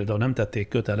kezdetektől például nem tették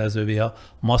kötelezővé a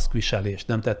maszkviselést,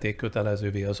 nem tették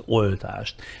kötelezővé az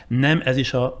oltást, nem ez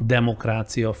is a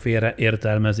demokrácia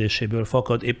félreértelmezéséből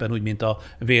fakad, éppen úgy, mint a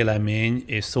vélemény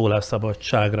és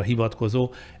szólásszabadságra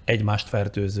hivatkozó, egymást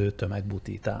fertőző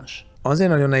tömegbutítás? Azért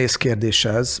nagyon nehéz kérdés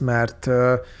ez, mert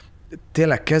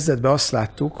tényleg kezdetben azt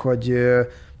láttuk,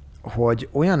 hogy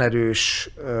olyan erős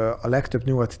a legtöbb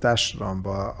nyugati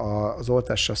társadalomban az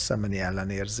oltással szembeni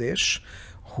ellenérzés,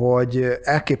 hogy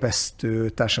elképesztő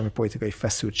társadalmi politikai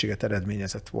feszültséget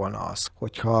eredményezett volna az,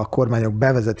 hogyha a kormányok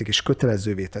bevezetik és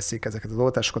kötelezővé teszik ezeket az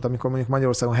oltásokat, amikor mondjuk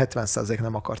Magyarországon 70%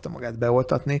 nem akarta magát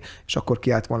beoltatni, és akkor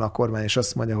kiállt volna a kormány, és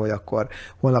azt mondja, hogy akkor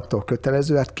holnaptól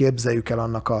kötelező, hát képzeljük el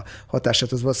annak a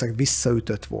hatását, az valószínűleg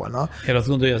visszaütött volna. Én azt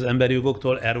gondolja, hogy az emberi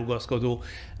jogoktól elrugaszkodó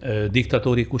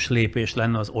diktatórikus lépés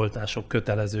lenne az oltások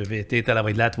kötelezővé tétele,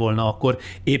 vagy lett volna akkor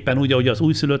éppen úgy, ahogy az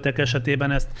újszülöttek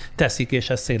esetében ezt teszik, és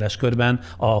ezt széles körben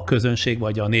a közönség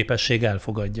vagy a népesség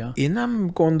elfogadja. Én nem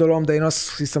gondolom, de én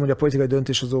azt hiszem, hogy a politikai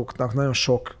döntéshozóknak nagyon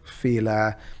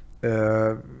sokféle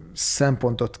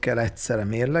szempontot kell egyszerre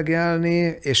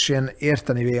mérlegelni, és én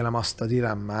érteni vélem azt a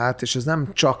dilemmát, és ez nem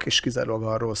csak és kizárólag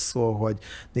arról szól, hogy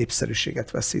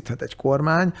népszerűséget veszíthet egy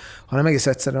kormány, hanem egész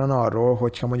egyszerűen arról,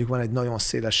 hogyha mondjuk van egy nagyon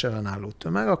széles ellenálló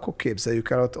tömeg, akkor képzeljük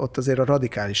el, ott azért a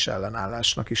radikális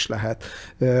ellenállásnak is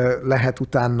lehet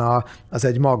utána az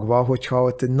egy magva, hogyha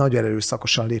ott egy nagyon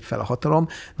erőszakosan lép fel a hatalom.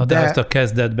 De ezt a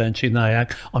kezdetben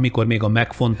csinálják, amikor még a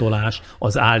megfontolás,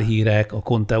 az álhírek, a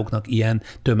konteóknak ilyen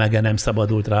tömege nem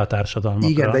szabadult rá a társadalmakra.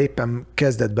 Igen, de éppen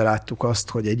kezdetben láttuk azt,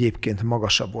 hogy egyébként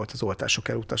magasabb volt az oltások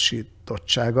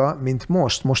elutasítottsága, mint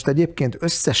most. Most egyébként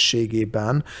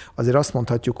összességében azért azt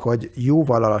mondhatjuk, hogy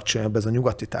jóval alacsonyabb ez a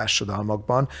nyugati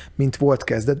társadalmakban, mint volt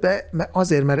kezdetben,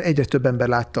 azért, mert egyre több ember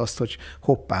látta azt, hogy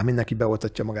hoppá, mindenki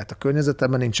beoltatja magát a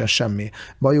környezetben, nincsen semmi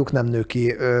bajuk, nem nő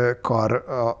ki kar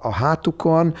a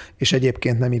hátukon, és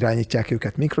egyébként nem irányítják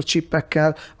őket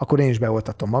mikrochippekkel, akkor én is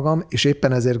beoltatom magam, és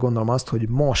éppen ezért gondolom azt, hogy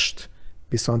most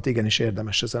viszont igenis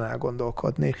érdemes ezen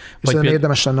elgondolkodni. És ezen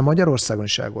érdemes lenne Magyarországon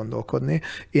is elgondolkodni.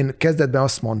 Én kezdetben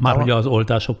azt mondtam... Már ugye az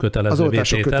oltások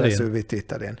kötelezővé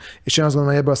tételén. És én azt gondolom,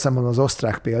 hogy ebből a szempontból az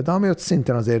osztrák példa, ami ott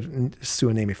szintén azért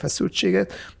szül némi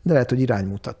feszültséget, de lehet, hogy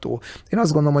iránymutató. Én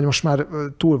azt gondolom, hogy most már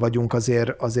túl vagyunk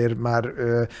azért már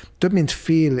több mint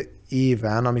fél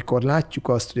éven, amikor látjuk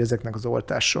azt, hogy ezeknek az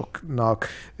oltásoknak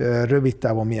rövid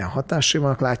távon milyen hatásai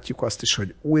vannak, látjuk azt is,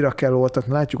 hogy újra kell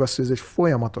oltatni, látjuk azt, hogy ez egy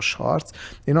folyamatos harc.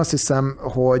 Én azt hiszem,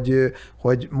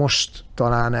 hogy most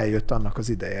talán eljött annak az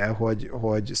ideje,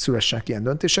 hogy szülessenek ilyen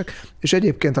döntések, és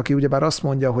egyébként, aki ugyebár azt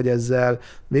mondja, hogy ezzel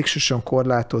végsősorban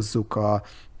korlátozzuk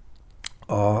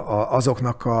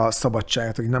azoknak a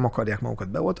szabadságát, akik nem akarják magukat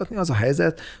beoltatni, az a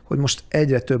helyzet, hogy most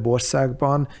egyre több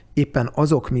országban éppen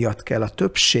azok miatt kell a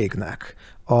többségnek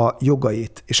a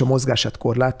jogait és a mozgását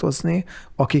korlátozni,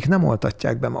 akik nem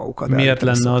oltatják be magukat. Miért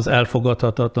lenne az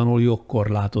elfogadhatatlanul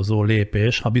jogkorlátozó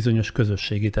lépés, ha bizonyos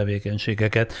közösségi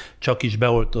tevékenységeket csak is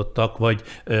beoltottak, vagy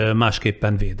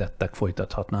másképpen védettek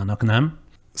folytathatnának, nem?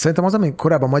 Szerintem az, ami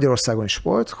korábban Magyarországon is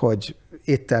volt, hogy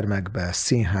éttermekbe,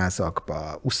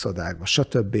 színházakba, uszodákba,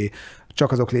 stb.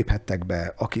 Csak azok léphettek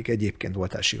be, akik egyébként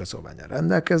oltási igazolvánnyal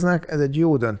rendelkeznek. Ez egy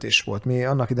jó döntés volt. Mi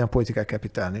annak idején Political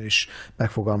Capitalnél is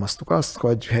megfogalmaztuk azt,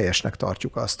 hogy helyesnek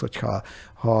tartjuk azt, hogyha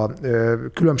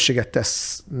különbséget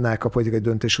tesznek a politikai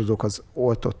döntéshozók az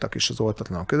oltottak és az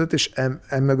oltatlanok között, és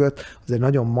emögött azért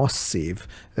nagyon masszív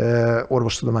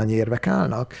orvostudományi érvek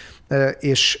állnak,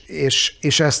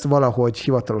 és ezt valahogy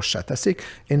hivatalossá teszik.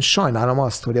 Én sajnálom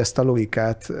azt, hogy ezt a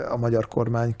logikát a magyar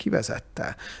kormány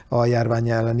kivezette a járvány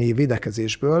elleni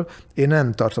védekezésből. Én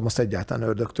nem tartom azt egyáltalán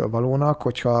ördögtől valónak,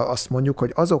 hogyha azt mondjuk,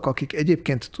 hogy azok, akik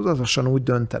egyébként tudatosan úgy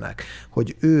döntenek,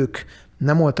 hogy ők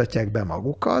nem oltatják be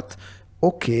magukat,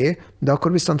 oké, de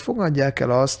akkor viszont fogadják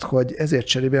el azt, hogy ezért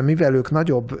cserébe, mivel ők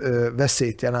nagyobb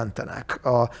veszélyt jelentenek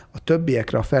a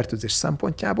többiekre a fertőzés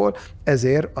szempontjából,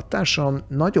 ezért a társadalom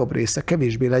nagyobb része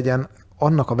kevésbé legyen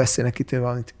annak a veszélynek kitéve,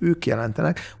 amit ők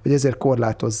jelentenek, hogy ezért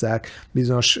korlátozzák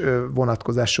bizonyos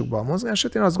vonatkozásokba a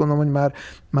mozgását. Én azt gondolom, hogy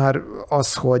már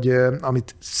az, hogy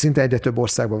amit szinte egyre több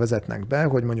országba vezetnek be,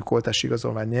 hogy mondjuk oltási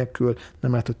igazolvány nélkül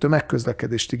nem lehet a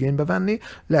tömegközlekedést igénybe venni,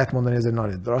 lehet mondani, hogy ez egy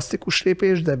nagyon drasztikus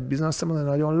lépés, de bizonyos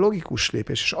szempontból egy nagyon logikus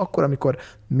lépés. És akkor, amikor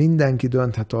mindenki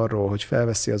dönthet arról, hogy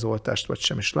felveszi az oltást, vagy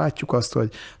sem, és látjuk azt,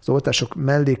 hogy az oltások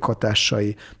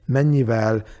mellékhatásai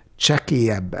mennyivel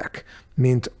csekélyebbek,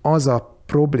 mint az a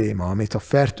probléma, amit a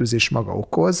fertőzés maga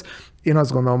okoz. Én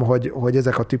azt gondolom, hogy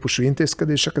ezek a típusú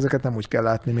intézkedések, ezeket nem úgy kell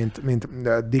látni, mint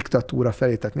diktatúra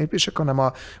felé tett lépések,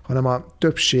 hanem a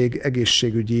többség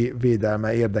egészségügyi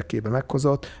védelme érdekében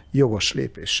meghozott jogos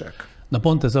lépések. Na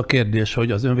pont ez a kérdés,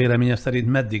 hogy az önvéleménye szerint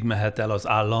meddig mehet el az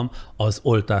állam az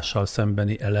oltással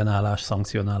szembeni ellenállás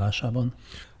szankcionálásában?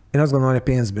 Én azt gondolom, hogy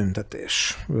a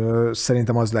pénzbüntetés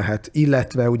szerintem az lehet,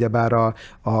 illetve ugyebár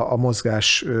a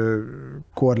mozgás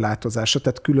korlátozása,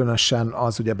 tehát különösen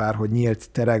az ugyebár, hogy nyílt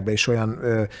terekbe és olyan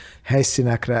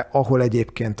helyszínekre, ahol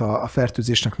egyébként a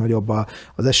fertőzésnek nagyobb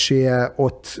az esélye,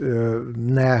 ott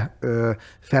ne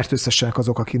fertőzhessenek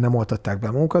azok, akik nem oltatták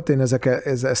be magukat. Én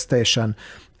ezt teljesen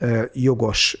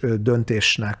jogos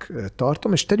döntésnek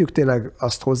tartom, és tegyük tényleg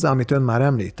azt hozzá, amit ön már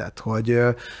említett,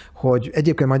 hogy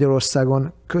egyébként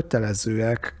Magyarországon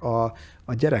kötelezőek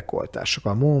a gyerekoltások,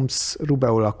 a mumps,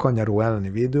 rubeola, kanyaró elleni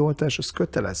védőoltás, az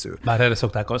kötelező. Bár erre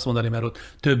szokták azt mondani, mert ott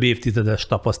több évtizedes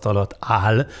tapasztalat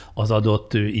áll az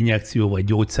adott injekció, vagy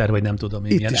gyógyszer, vagy nem tudom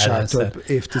én milyen ellenszer. Több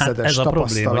évtizedes ez a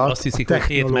tapasztalat. probléma, hogy azt hiszik, hogy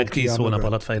 7 meg 10 hónap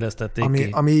alatt fejlesztették ki.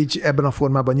 Ami így ebben a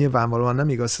formában nyilvánvalóan nem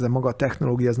igaz, ez a maga a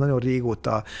technológia, az nagyon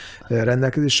régóta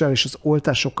rendelkezésre, és az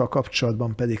oltásokkal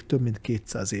kapcsolatban pedig több mint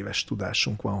 200 éves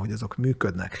tudásunk van, hogy azok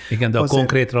működnek. Igen, de a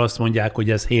konkrétra azt mondják, hogy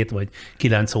ez 7 vagy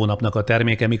 9 hónapnak a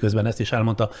terméke, miközben ezt is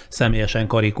elmondta személyesen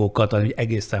Krekó Péter, hogy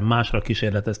egészen másra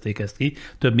kísérletezték ezt ki,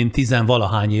 több mint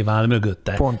 10-valahány év áll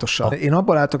mögötte. Pontosan. Én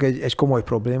abban látok egy komoly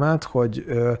problémát, hogy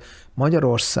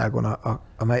Magyarországon,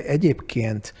 amely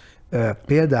egyébként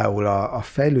például a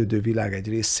fejlődő világ egy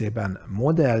részében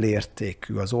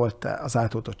modellértékű az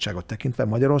átoltottságot tekintve,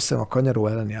 Magyarországon a kanyaró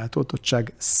elleni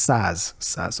átoltottság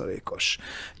 100%-os.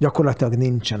 Gyakorlatilag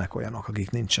nincsenek olyanok, akik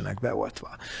nincsenek beoltva.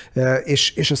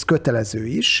 És ez kötelező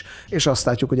is, és azt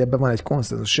látjuk, hogy ebben van egy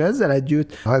konszenzus. Ezzel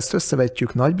együtt, ha ezt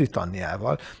összevetjük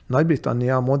Nagy-Britanniával,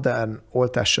 Nagy-Britannia a modern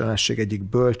oltásellenesség egyik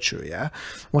bölcsője.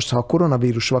 Most, ha a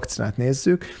koronavírus vakcinát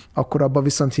nézzük, akkor abban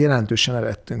viszont jelentősen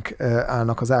előttünk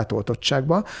állnak az átoltottságba,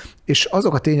 és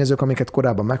azok a tényezők, amiket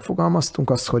korábban megfogalmaztunk,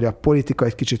 az, hogy a politika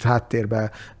egy kicsit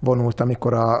háttérbe vonult,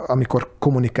 amikor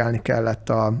kommunikálni kellett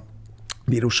a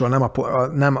vírusról,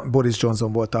 nem Boris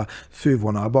Johnson volt a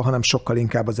fővonalban, hanem sokkal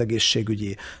inkább az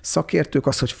egészségügyi szakértők,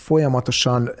 az, hogy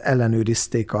folyamatosan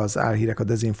ellenőrizték az álhírek, a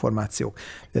dezinformációk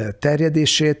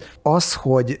terjedését, az,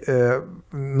 hogy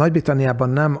Nagy-Britanniában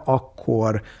nem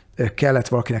akkor kellett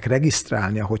valakinek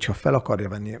regisztrálnia, hogyha fel akarja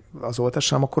venni az oltást,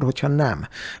 hanem akkor, hogyha nem,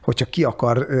 hogyha ki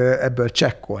akar ebből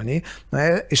csekkolni.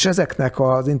 És ezeknek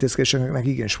az intézkedéseknek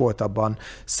igenis volt abban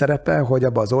szerepe, hogy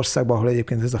abban az országban, ahol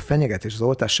egyébként ez a fenyegetés, az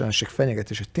oltásellenesség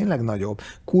fenyegetés tényleg nagyobb,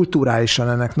 kulturálisan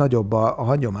ennek nagyobb a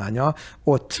hagyománya,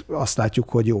 ott azt látjuk,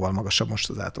 hogy jóval magasabb most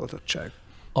az átoltottság.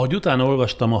 Ahogy utána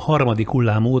olvastam, a harmadik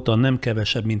hullám óta nem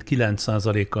kevesebb, mint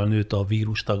 9%-kal nőtt a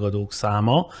vírustagadók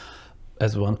száma,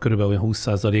 ez van körülbelül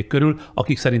 20% körül,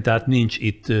 akik szerint tehát nincs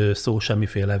itt szó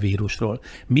semmiféle vírusról.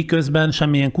 Miközben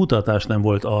semmilyen kutatás nem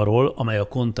volt arról, amely a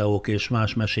KONTEÓK és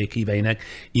más mesék híveinek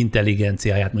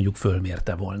intelligenciáját mondjuk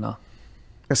fölmérte volna.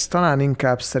 Ez talán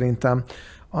inkább szerintem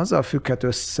azzal függhet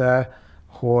össze,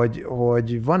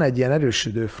 hogy van egy ilyen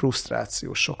erősödő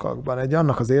frusztráció sokakban, egy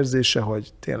annak az érzése,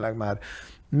 hogy tényleg már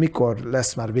mikor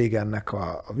lesz már vége ennek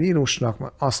a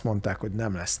vírusnak, azt mondták, hogy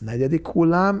nem lesz negyedik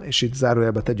hullám, és itt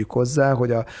zárójelbe tegyük hozzá,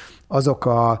 hogy azok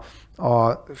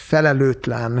a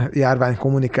felelőtlen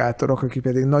járványkommunikátorok, akik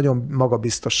pedig nagyon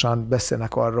magabiztosan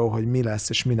beszélnek arról, hogy mi lesz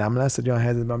és mi nem lesz, egy olyan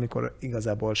helyzetben, amikor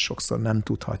igazából sokszor nem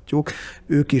tudhatjuk.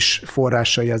 Ők is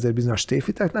forrásai azért bizonyos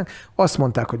tévhiteknek. Azt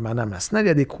mondták, hogy már nem lesz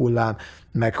negyedik hullám,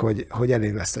 meg hogy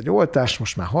elég lesz egy oltás,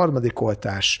 most már harmadik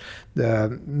oltás, de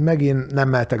megint nem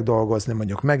mehetek dolgozni,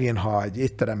 mondjuk megint, ha egy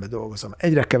étterembe dolgozom,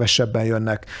 egyre kevesebben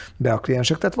jönnek be a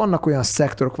kliensek. Tehát vannak olyan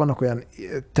szektorok, vannak olyan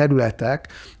területek,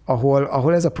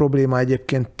 ahol ez a probléma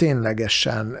egyébként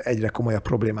ténylegesen egyre komolyabb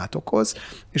problémát okoz,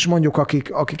 és mondjuk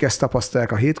akik ezt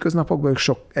tapasztalják a hétköznapokban, ők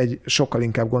sokkal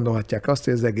inkább gondolhatják azt,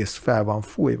 hogy az egész fel van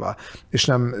fújva,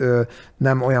 és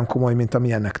nem olyan komoly, mint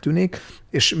amilyennek tűnik,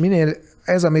 és minél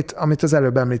ez, amit az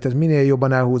előbb említett, minél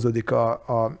jobban elhúzódik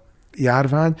a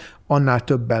járvány, annál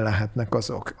többen lehetnek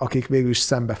azok, akik végül is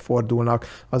szembefordulnak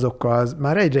azokkal,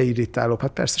 már egyre irritálóbb,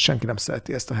 hát persze senki nem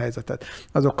szereti ezt a helyzetet,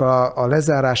 azokkal a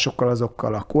lezárásokkal,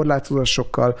 azokkal a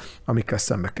korlátozásokkal, amikkel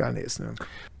szembe kell néznünk.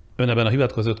 Ön ebben a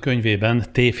hivatkozott könyvében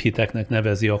tévhiteknek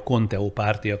nevezi a KONTEÓ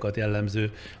pártiakat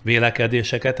jellemző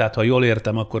vélekedéseket, tehát ha jól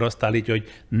értem, akkor azt állítja, hogy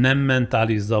nem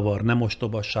mentális zavar, nem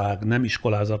ostobaság, nem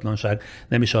iskolázatlanság,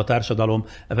 nem is a társadalom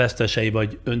vesztesei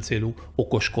vagy öncélú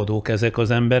okoskodók ezek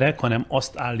az emberek, hanem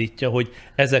azt állítja, hogy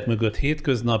ezek mögött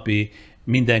hétköznapi,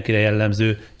 mindenkire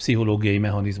jellemző pszichológiai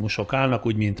mechanizmusok állnak,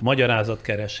 úgy mint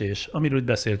magyarázatkeresés, amiről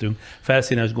beszéltünk,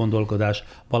 felszínes gondolkodás,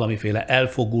 valamiféle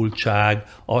elfogultság,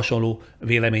 hasonló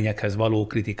véleményekhez való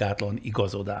kritikátlan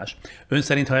igazodás. Ön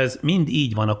szerint, ha ez mind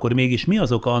így van, akkor mégis mi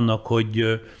az oka annak,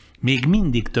 hogy még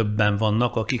mindig többen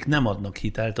vannak, akik nem adnak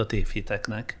hitelt a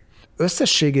tévhiteknek?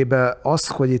 Összességében az,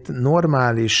 hogy itt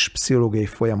normális pszichológiai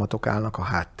folyamatok állnak a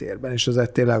háttérben, és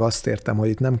ezért tényleg azt értem, hogy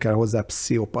itt nem kell hozzá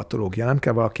pszichopatológia, nem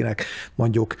kell valakinek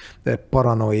mondjuk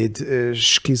paranoid,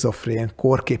 skizofrén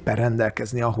kórképpen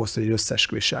rendelkezni ahhoz, hogy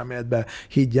összeesküvés-elméletbe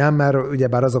higgyen, mert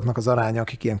ugyebár azoknak az aránya,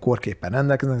 akik ilyen kórképpen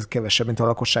rendelkeznek, kevesebb, mint a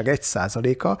lakosság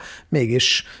 1%-a,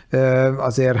 mégis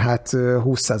azért hát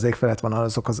 20% felett van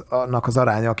azoknak az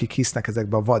aránya, akik hisznek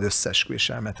ezekbe a vad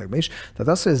összeesküvés-elméletekbe is.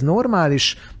 Tehát az, hogy ez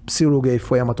normális pszichológiai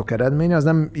folyamatok eredménye, az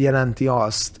nem jelenti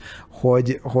azt,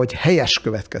 hogy helyes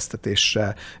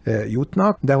következtetésre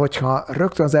jutnak, de hogyha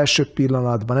rögtön az első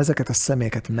pillanatban ezeket a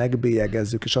személyeket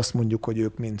megbélyegezzük, és azt mondjuk, hogy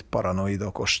ők mind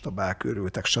paranoidok, ostobák,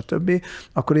 őrültek, stb.,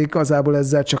 akkor igazából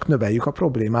ezzel csak növeljük a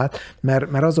problémát,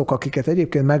 mert azok, akiket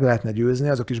egyébként meg lehetne győzni,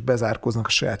 azok is bezárkóznak a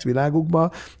saját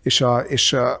világukba, és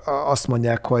azt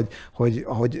mondják,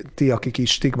 hogy ti, akik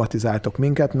is stigmatizáltok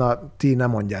minket, na, ti nem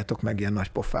mondjátok meg ilyen nagy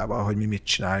pofával, hogy mi mit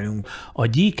csináljunk. A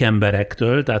gyík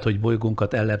emberektől, tehát hogy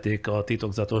bolygónkat ellepték a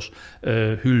titokzatos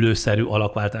hüllőszerű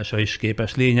alakváltásra is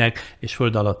képes lények, és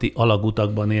föld alatti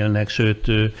alagutakban élnek, sőt,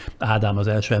 Ádám az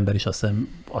első ember is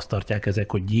azt tartják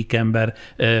ezek, hogy gyíkember,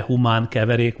 humán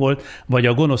keverék volt, vagy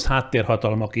a gonosz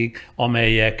háttérhatalmakig,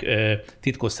 amelyek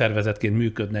titkos szervezetként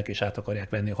működnek, és át akarják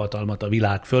venni a hatalmat a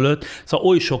világ fölött. Szóval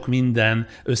oly sok minden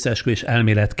összeesküvés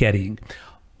elmélet kering.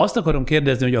 Azt akarom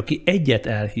kérdezni, hogy aki egyet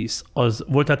elhisz, az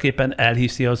voltaképpen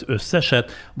elhiszi az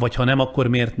összeset, vagy ha nem, akkor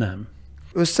miért nem?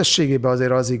 Összességében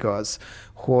azért az igaz,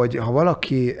 hogy ha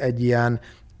valaki egy ilyen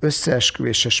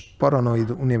összeesküvéses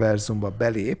paranoid univerzumba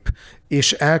belép,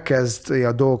 és elkezd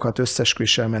a dolgokat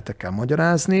összeesküvés elméletekkel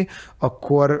magyarázni,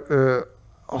 akkor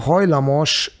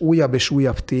hajlamos újabb és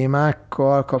újabb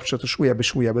témákkal kapcsolatos újabb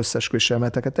és újabb összeesküvés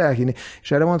elméleteket elhinni.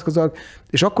 És erre vonatkozóan,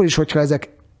 és akkor is, hogyha ezek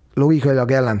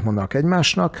logikailag ellentmondanak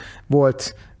egymásnak,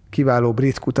 volt kiváló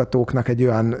brit kutatóknak egy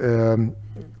olyan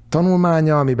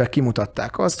tanulmánya, amiben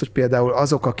kimutatták azt, hogy például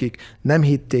azok, akik nem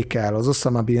hitték el az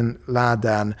Osama Bin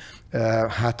Laden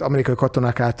amerikai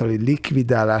katonák általi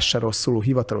likvidálásáról szóló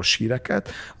hivatalos híreket,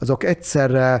 azok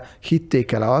egyszerre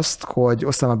hitték el azt, hogy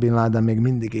Osama Bin Laden még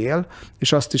mindig él,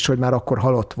 és azt is, hogy már akkor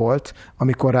halott volt,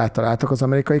 amikor rátaláltak az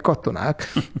amerikai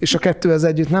katonák. És a kettő ez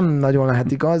együtt nem nagyon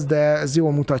lehet igaz, de ez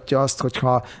jól mutatja azt,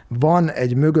 hogyha van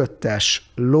egy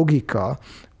mögöttes logika,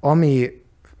 ami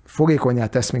fogékonnyá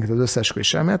tesz minket az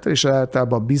összeesküvés elmélettel, és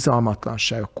általában a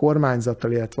bizalmatlanság, a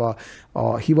kormányzattal, illetve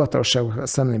a hivatalosságok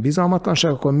szembeni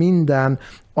bizalmatlanság, akkor minden,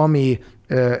 ami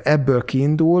ebből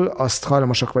kiindul, azt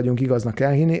hajlamosak vagyunk igaznak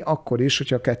elhinni, akkor is,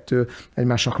 hogyha a kettő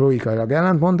egymásnak logikailag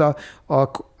ellentmond, de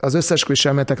az összeesküvés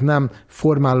elméletek nem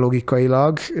formál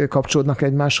logikailag kapcsolódnak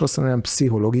egymáshoz, hanem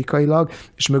pszichologikailag,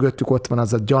 és mögöttük ott van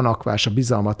az a gyanakvás, a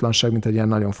bizalmatlanság, mint egy ilyen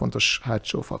nagyon fontos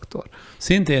hátsó faktor.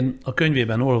 Szintén a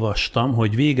könyvében olvastam,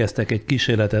 hogy végeztek egy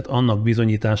kísérletet annak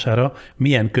bizonyítására,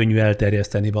 milyen könnyű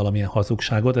elterjeszteni valamilyen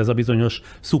hazugságot. Ez a bizonyos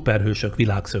szuperhősök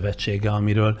világszövetsége,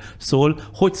 amiről szól.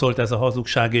 Hogy szólt ez a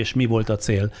hazugság, és mi volt a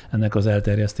cél ennek az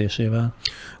elterjesztésével?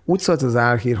 Úgy szólt az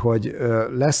álhír, hogy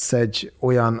lesz egy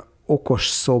olyan okos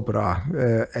szobra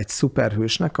egy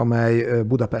szuperhősnek, amely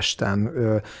Budapesten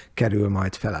kerül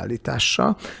majd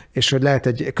felállításra, és hogy lehet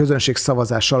egy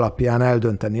közönségszavazás alapján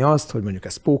eldönteni azt, hogy mondjuk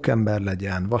ez pókember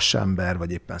legyen, vasember,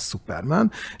 vagy éppen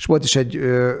Superman. És volt is egy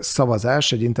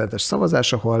szavazás, egy internetes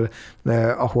szavazás,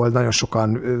 ahol nagyon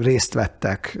sokan részt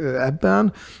vettek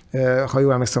ebben. Ha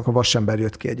jól emlékszem, akkor vasember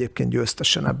jött ki egyébként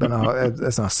győztesen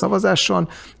ezen a szavazáson,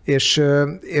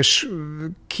 és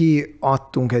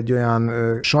kiadtunk egy olyan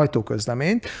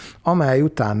sajtóközleményt, amely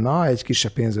utána egy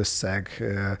kisebb pénzösszeg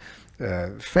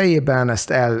fejében ezt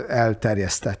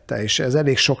elterjesztette, és ez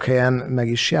elég sok helyen meg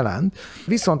is jelent.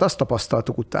 Viszont azt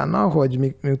tapasztaltuk utána,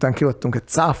 hogy miután kiadtunk egy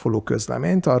cáfoló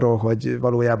közleményt arról, hogy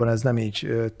valójában ez nem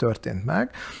így történt meg,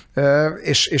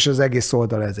 és az egész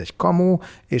oldal ez egy kamu,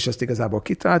 és ezt igazából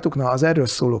kitaláltuk. Na, az erről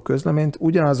szóló közleményt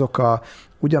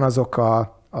ugyanazok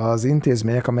az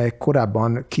intézmények, amelyek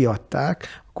korábban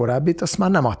kiadták, korábbit, azt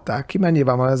már nem adták ki, mert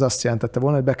nyilvánvalóan ez azt jelentette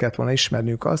volna, hogy be kellett volna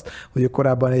ismerniük azt, hogy ők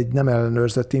korábban egy nem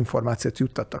ellenőrzött információt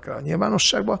juttattak el a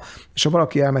nyilvánosságba, és ha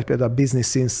valaki elmegy például a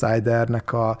Business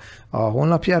Insidernek a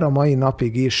honlapjára, mai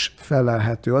napig is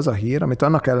fellelhető az a hír, amit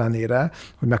annak ellenére,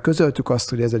 hogy már közöltük azt,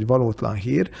 hogy ez egy valótlan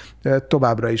hír,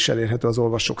 továbbra is elérhető az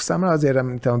olvasók számára, azért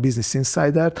említem a Business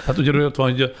Insider-t. Hát ugyanúgy ott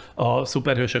van, hogy a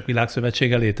szuperhősök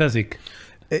világszövetsége létezik?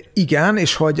 Igen,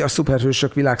 és hogy a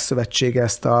Szuperhősök Világszövetsége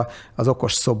ezt az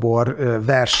okos szobor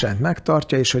versenyt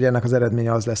megtartja, és hogy ennek az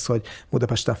eredménye az lesz, hogy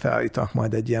Budapesten felállítanak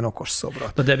majd egy ilyen okos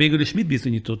szobrot. De végül is mit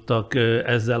bizonyítottak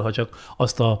ezzel, ha csak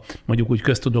azt a mondjuk úgy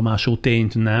köztudomású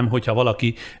tényt nem, hogyha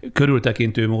valaki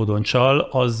körültekintő módon csal,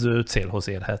 az célhoz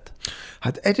érhet?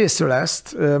 Hát egyrésztről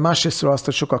ezt, másrésztről azt,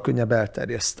 hogy sokkal könnyebb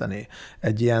elterjeszteni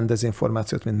egy ilyen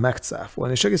dezinformációt, mint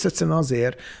megcáfolni. És egész egyszerűen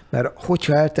azért, mert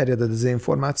hogyha elterjed a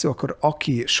dezinformáció, akkor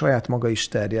aki saját maga is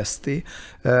terjeszti,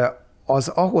 az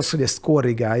ahhoz, hogy ezt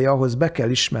korrigálja, ahhoz be kell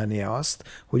ismernie azt,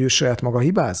 hogy ő saját maga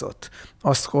hibázott.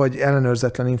 Azt, hogy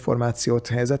ellenőrzetlen információt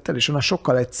helyezett el, és onnan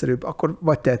sokkal egyszerűbb, akkor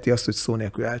vagy teheti azt, hogy szó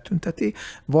nélkül eltünteti,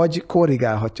 vagy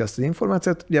korrigálhatja azt az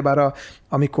információt. Ugyebár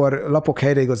amikor lapok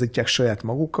helyreigazítják saját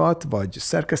magukat, vagy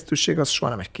szerkesztőség, az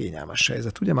soha nem egy kényelmes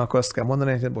helyzet. Ugye már akkor azt kell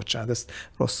mondani, hogy bocsánat, ezt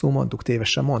rosszul mondtuk,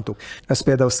 tévesen mondtuk. Ez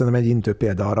például szerintem egy intő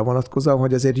példa arra vonatkozóan,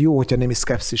 hogy azért jó, hogyha némi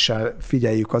szkepszissel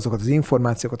figyeljük azokat az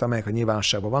információkat, amelyek a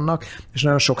nyilvánosságban vannak, és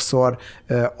nagyon sokszor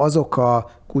azok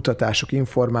a kutatások,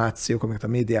 információk, amiket a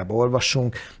médiában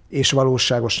olvasunk, és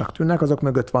valóságosnak tűnnek, azok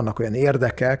mögött vannak olyan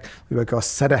érdekek, hogy azt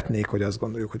szeretnék, hogy azt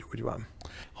gondoljuk, hogy úgy van.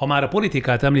 Ha már a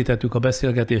politikát említettük a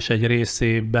beszélgetés egy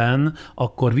részében,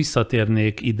 akkor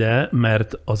visszatérnék ide,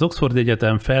 mert az Oxford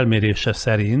Egyetem felmérése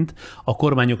szerint a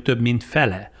kormányok több mint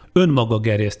fele önmaga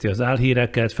gerjeszti az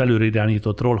álhíreket,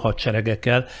 felülirányított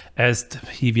trollhadseregekkel, ezt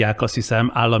hívják azt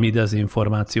hiszem állami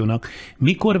dezinformációnak.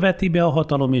 Mikor veti be a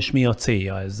hatalom, és mi a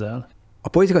célja ezzel? A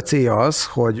politika célja az,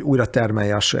 hogy újra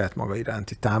termelje a saját maga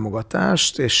iránti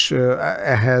támogatást, és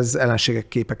ehhez ellenségek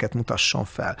képeket mutasson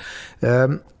fel.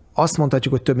 Azt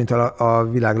mondhatjuk, hogy több mint a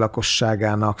világ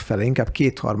lakosságának fele, inkább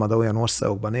 2/3 olyan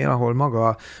országokban él, ahol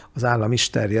maga az állam is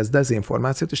terjeszt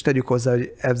dezinformációt, és tegyük hozzá,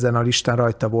 hogy ezen a listán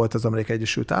rajta volt az Amerikai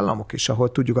Egyesült Államok is,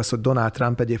 ahol tudjuk azt, hogy Donald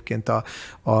Trump egyébként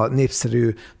a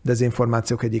népszerű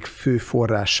dezinformációk egyik fő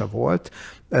forrása volt,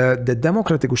 de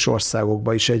demokratikus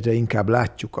országokban is egyre inkább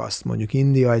látjuk azt, mondjuk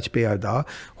India egy példa,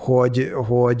 hogy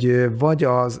vagy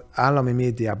az állami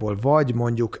médiából, vagy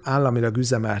mondjuk államilag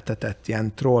üzemeltetett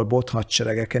ilyen troll bot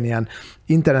hadseregeken, ilyen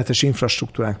internetes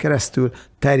infrastruktúrán keresztül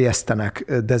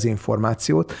terjesztenek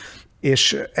dezinformációt,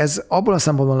 és ez abból a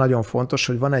szempontból nagyon fontos,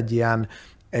 hogy van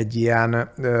egy ilyen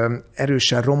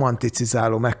erősen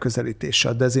romanticizáló megközelítése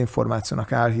a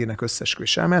dezinformációnak, álhírnek,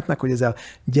 összeesküvés-elméletnek, hogy ez a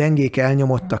gyengék,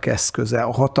 elnyomottak eszköze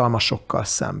a hatalmasokkal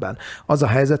szemben. Az a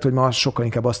helyzet, hogy ma sokkal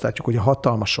inkább azt látjuk, hogy a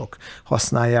hatalmasok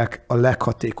használják a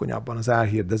leghatékonyabban az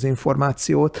álhír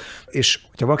dezinformációt, és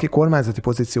hogyha valaki kormányzati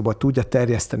pozícióban tudja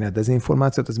terjeszteni a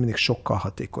dezinformációt, az mindig sokkal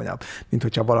hatékonyabb, mint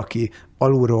hogyha valaki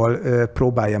alulról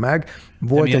próbálja meg.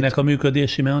 De milyennek a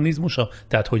működési mechanizmusa?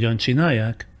 Tehát hogyan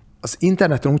csinálják? Az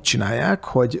interneten úgy csinálják,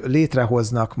 hogy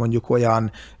létrehoznak mondjuk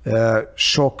olyan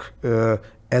sok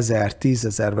ezer,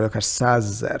 10 000 vagy akár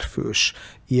 100 000 fős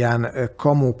ilyen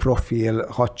kamu profil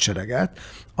hadsereget,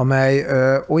 amely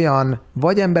olyan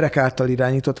vagy emberek által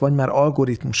irányított, vagy már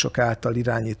algoritmusok által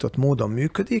irányított módon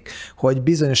működik, hogy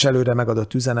bizonyos előre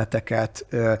megadott üzeneteket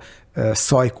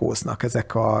szajkóznak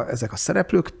ezek a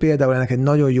szereplők. Például ennek egy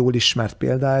nagyon jól ismert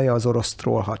példája az orosz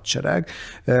troll hadsereg,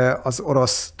 az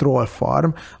orosz troll farm,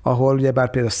 ahol ugyebár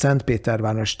például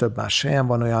Szentpéterváron és több más helyen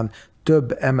van olyan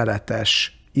több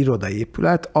emeletes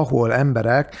irodaépület, ahol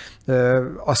emberek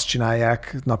azt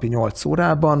csinálják napi 8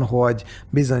 órában, hogy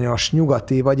bizonyos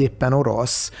nyugati vagy éppen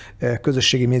orosz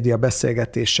közösségi média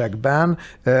beszélgetésekben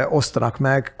osztanak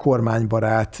meg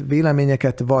kormánybarát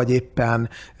véleményeket, vagy éppen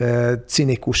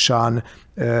cinikusan,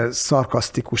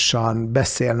 szarkasztikusan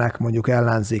beszélnek mondjuk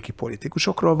ellenzéki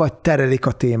politikusokról, vagy terelik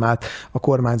a témát a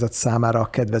kormányzat számára a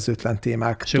kedvezőtlen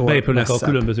témáktól. És ők beépülnek a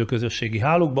különböző közösségi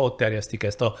hálókba, ott terjesztik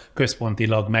ezt a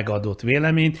központilag megadott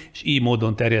véleményt, és így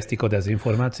módon terjesztik a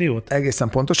dezinformációt? Egészen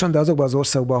pontosan, de azokban az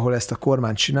országokban, ahol ezt a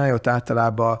kormány csinálja, ott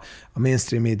általában a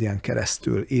mainstream médián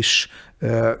keresztül is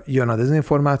jön a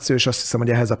dezinformáció, és azt hiszem, hogy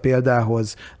ehhez a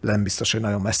példához nem biztos, hogy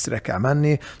nagyon messzire kell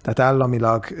menni. Tehát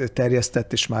államilag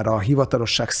terjesztett és már a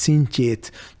hivatalosság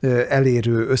szintjét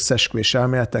elérő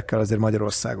összeesküvés-elméletekkel azért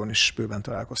Magyarországon is bőven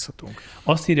találkozhatunk.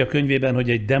 Azt írja a könyvében, hogy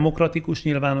egy demokratikus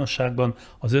nyilvánosságban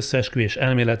az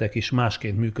összeesküvés-elméletek is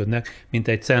másként működnek, mint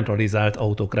egy centralizált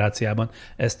autokráciában.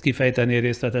 Ezt kifejteni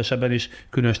részletesebben is,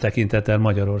 különös tekintettel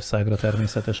Magyarországra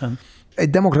természetesen. Egy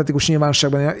demokratikus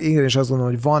nyilvánosságban én is azt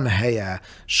gondolom, hogy van helye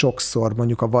sokszor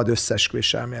mondjuk a vad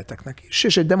összeesküvés-elméleteknek is.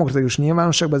 És egy demokratikus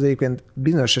nyilvánosságban az egyébként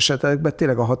bizonyos esetekben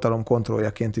tényleg a hatalom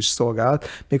kontrolljaként is szolgál,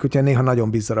 még hogyha néha nagyon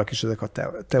bizarrak is ezek a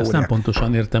teóriák. Ezt nem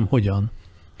pontosan értem, hogyan?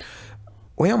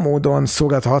 Olyan módon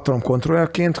szolgált a hatalom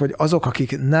kontrolljaként, hogy azok,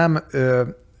 akik nem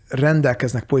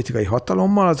rendelkeznek politikai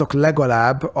hatalommal, azok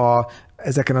legalább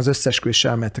ezeken az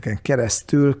összeesküvés-elméleteken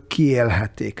keresztül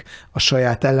kiélhetik a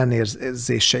saját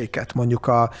ellenérzéseiket mondjuk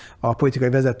a politikai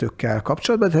vezetőkkel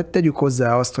kapcsolatban. Tehát tegyük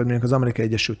hozzá azt, hogy mondjuk az Amerikai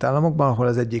Egyesült Államokban, ahol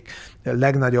az egyik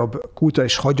legnagyobb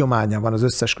kulturális hagyománya van az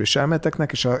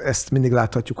összeesküvés-elméleteknek, és ezt mindig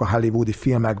láthatjuk a hollywoodi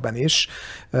filmekben is,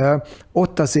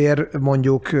 ott azért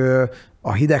mondjuk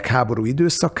a hidegháború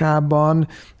időszakában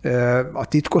a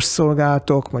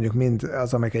titkosszolgálatok, mondjuk mind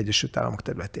az Amerikai Egyesült Államok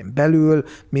területén belül,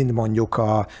 mind mondjuk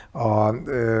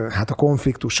a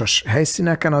konfliktusos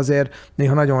helyszíneken azért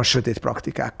néha nagyon sötét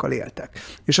praktikákkal éltek.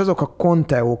 És azok a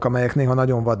konteók, amelyek néha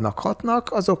nagyon vadnak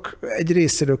hatnak, azok egy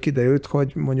részéről kiderült,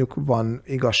 hogy mondjuk van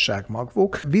igazság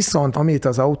magvuk. Viszont amit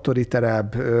az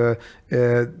autoriterebb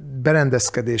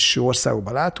berendezkedésű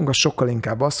országokban látunk, az sokkal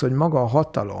inkább az, hogy maga a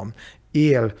hatalom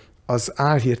él az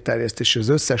álhírterjesztés, az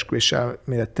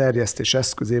összeesküvés-elmélet terjesztés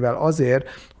eszközével azért,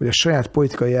 hogy a saját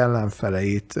politikai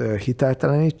ellenfeleit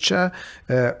hiteltelenítse,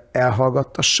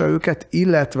 elhallgattassa őket,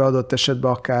 illetve adott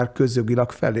esetben akár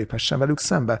közjogilag felléphessen velük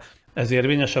szembe. Ez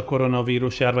érvényes a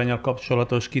koronavírus-járvánnyal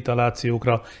kapcsolatos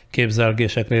kitalációkra,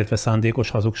 képzelgésekre, illetve szándékos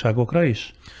hazugságokra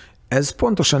is? Ez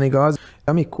pontosan igaz,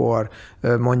 amikor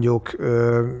mondjuk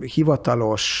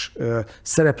hivatalos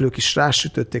szereplők is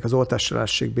rásütötték az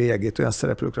oltásellenesség bélyegét olyan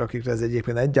szereplőkre, akikre ez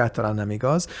egyébként egyáltalán nem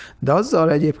igaz, de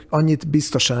azzal egyébként annyit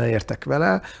biztosan elértek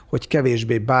vele, hogy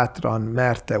kevésbé bátran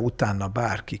merte utána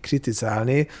bárki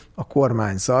kritizálni a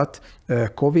kormányzat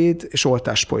COVID és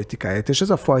oltáspolitikáját. És ez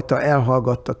a fajta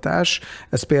elhallgattatás,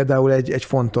 ez például egy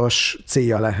fontos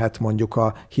célja lehet mondjuk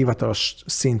a hivatalos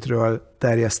szintről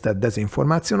terjesztett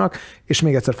dezinformációnak, és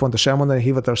még egyszer fontos elmondani, hogy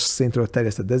hivatalos szintről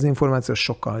terjesztett dezinformáció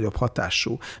sokkal nagyobb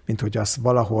hatású, mint hogy azt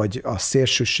valahogy a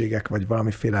szélsőségek vagy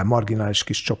valamiféle marginális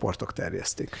kis csoportok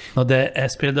terjesztik. Na de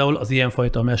ez például az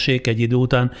ilyenfajta mesék egy idő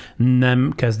után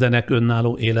nem kezdenek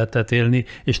önálló életet élni,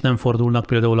 és nem fordulnak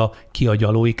például a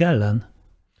kiagyalóik ellen?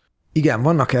 Igen,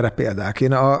 vannak erre példák.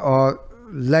 Én a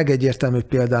legegyértelműbb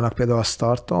példának például azt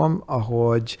tartom,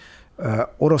 ahogy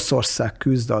Oroszország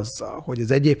küzd azzal, hogy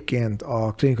ez egyébként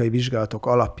a klinikai vizsgálatok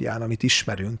alapján, amit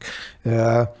ismerünk,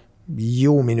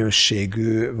 jó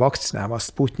minőségű vakcinával,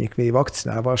 Sputnik V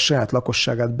vakcinával a saját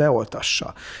lakosságát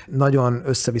beoltassa. Nagyon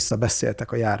össze-vissza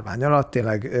beszéltek a járvány alatt,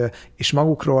 tényleg, és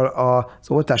magukról az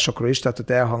oltásokról is, tehát ott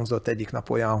elhangzott egyik nap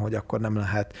olyan, hogy akkor nem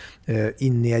lehet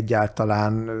inni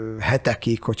egyáltalán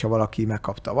hetekig, hogyha valaki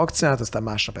megkapta a vakcinát, aztán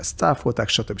másnap ezt cáfolták,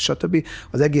 stb.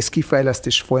 Az egész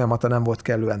kifejlesztés folyamata nem volt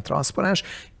kellően transzparens,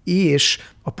 és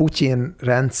a Putyin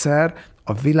rendszer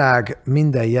a világ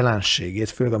minden jelenségét,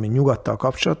 főleg ami nyugattal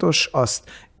kapcsolatos, azt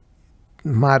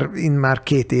már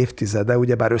 2 évtizede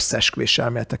ugyebár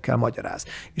összeesküvés-elméletekkel magyaráz.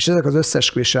 És ezek az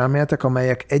összeesküvés-elméletek,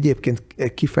 amelyek egyébként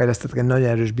kifejlesztettek egy nagyon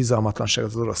erős bizalmatlanságot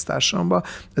az orosz társadalomba,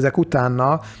 ezek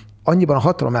utána annyiban a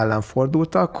hatalom ellen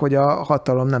fordultak, hogy a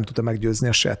hatalom nem tudta meggyőzni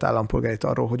a saját állampolgárait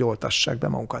arról, hogy oltassák be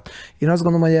magukat. Én azt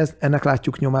gondolom, hogy ennek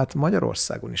látjuk nyomát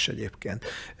Magyarországon is egyébként.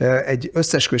 Egy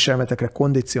összeesküvés-elméletekre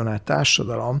kondicionált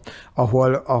társadalom,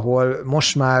 ahol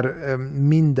most már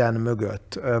minden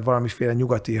mögött valamiféle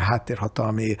nyugati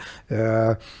háttérhatalmi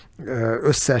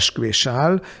összeesküvés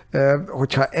áll,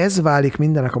 hogyha ez válik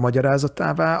mindennek a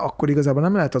magyarázatává, akkor igazából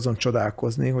nem lehet azon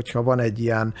csodálkozni, hogyha van egy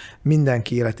ilyen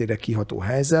mindenki életére kiható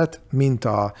helyzet, mint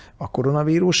a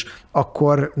koronavírus,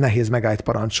 akkor nehéz megállt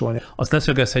parancsolni. Azt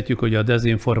leszögezhetjük, hogy a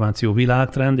dezinformáció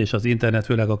világtrend, és az internet,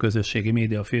 főleg a közösségi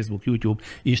média, Facebook, YouTube,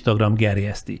 Instagram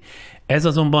gerjeszti. Ez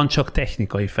azonban csak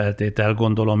technikai feltétel,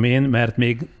 gondolom én, mert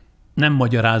még nem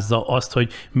magyarázza azt,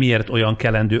 hogy miért olyan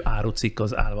kelendő árucikk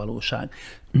az álvalóság.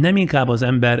 Nem inkább az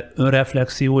ember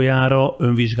önreflexiójára,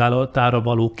 önvizsgálatára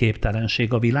való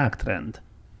képtelenség a világtrend?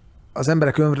 Az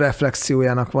emberek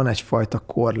önreflexiójának van egyfajta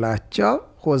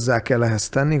korlátja, hozzá kell ehhez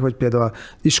tenni, hogy például az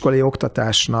iskolai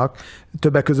oktatásnak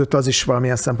többek között az is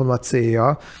valamilyen szempontból a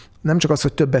célja, nem csak az,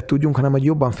 hogy többet tudjunk, hanem hogy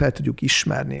jobban fel tudjuk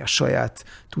ismerni a saját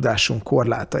tudásunk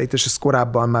korlátait, és ezt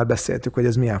korábban már beszéltük, hogy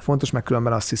ez milyen fontos, mert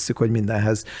különben azt hiszük, hogy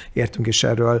mindenhez értünk, és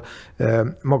erről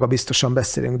magabiztosan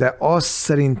beszélünk. De az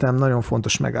szerintem nagyon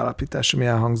fontos megállapítás, ami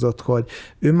elhangzott, hogy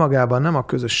önmagában nem a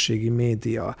közösségi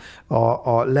média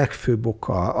a legfőbb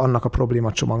oka annak a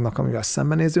problémacsomagnak, amivel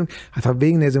szembenézünk. Hát ha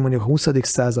végignézünk mondjuk a 20.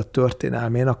 század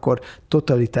történelmén, akkor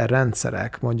totalitár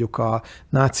rendszerek, mondjuk a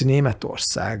náci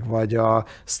Németország, vagy a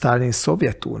sztálini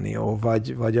Szovjetunió,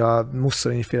 vagy a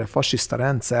Mussolini-féle fasiszta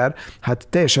rendszer, hát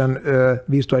teljesen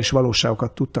virtuális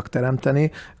valóságokat tudtak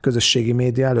teremteni közösségi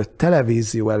média előtt,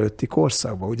 televízió előtti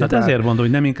korszakban. Ugye Hát ezért mondom,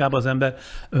 hogy nem inkább az ember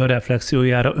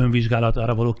önreflexiójára,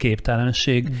 önvizsgálatára való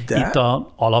képtelenség itt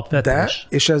a alapvetés.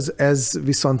 És ez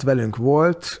viszont velünk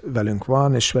volt, velünk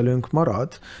van, és velünk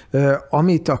marad.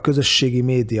 Amit a közösségi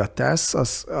média tesz,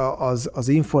 az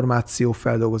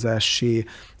információfeldolgozási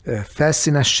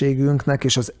felszínességünknek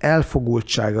és az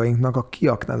elfogultságainknak a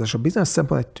kiaknázása. Bizonyos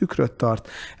szempontból egy tükröt tart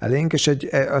elénk, és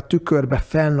a tükörbe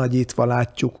felnagyítva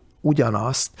látjuk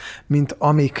ugyanazt, mint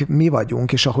amik mi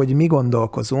vagyunk, és ahogy mi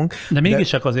gondolkozunk. De mégis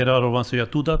csak azért arról van szó, hogy a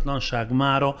tudatlanság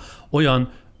mára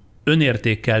olyan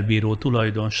önértékkel bíró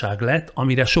tulajdonság lett,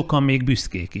 amire sokan még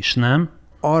büszkék is, nem?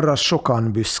 Arra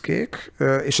sokan büszkék,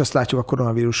 és ezt látjuk a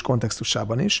koronavírus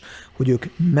kontextusában is, hogy ők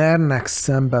mernek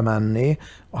szembe menni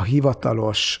a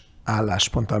hivatalos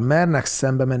állásponttal, mernek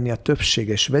szembe menni a többség,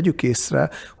 és vegyük észre,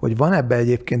 hogy van ebbe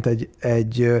egyébként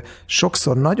egy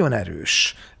sokszor nagyon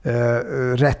erős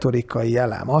retorikai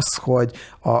elem. Az, hogy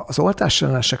az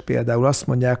oltásellenesek például azt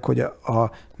mondják, hogy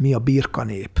mi a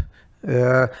birkanép,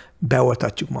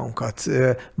 beoltatjuk magunkat,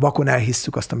 vakon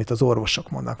elhisszük azt, amit az orvosok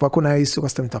mondanak, vakon elhisszük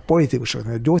azt, amit a politikusok,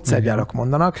 a gyógyszergyárak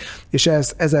mondanak, és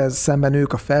ezzel szemben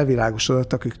ők a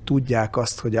felvilágosodottak, ők tudják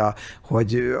azt,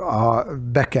 hogy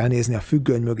be kell nézni a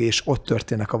függöny mögé, és ott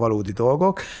történnek a valódi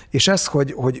dolgok, és ez,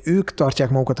 hogy ők tartják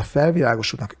magukat a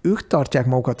felvilágosodóknak, ők tartják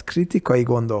magukat kritikai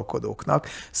gondolkodóknak,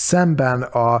 szemben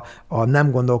a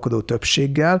nem gondolkodó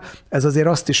többséggel, ez azért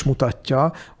azt is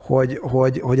mutatja,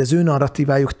 hogy az ő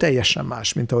narratívájuk teljesen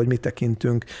más, mint ahogy mi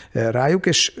tekintünk rájuk,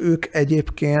 és ők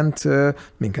egyébként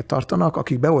minket tartanak,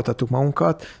 akik beoltattuk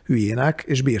magunkat, hülyének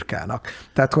és birkának.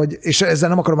 Tehát, és ezzel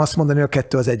nem akarom azt mondani, hogy a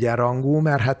kettő az egyenrangú,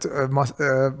 mert hát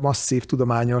masszív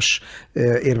tudományos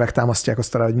érvek támasztják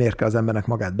azt arra, hogy miért kell az embernek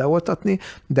magát beoltatni,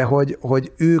 de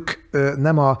hogy ők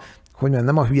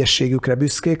nem a hülyességükre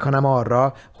büszkék, hanem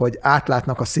arra, hogy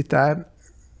átlátnak a szitán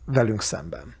velünk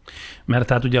szemben. Mert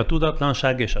hát ugye a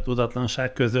tudatlanság és a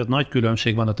tudatlanság között nagy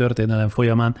különbség van a történelem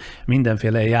folyamán,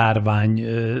 mindenféle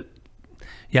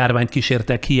járványt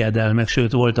kísértek hiedelmek,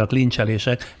 sőt voltak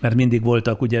lincselések, mert mindig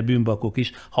voltak ugye bűnbakok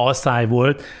is. Ha asszály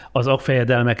volt, az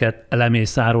agfejedelmeket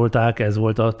lemészárolták, ez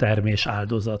volt a termés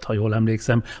áldozat, ha jól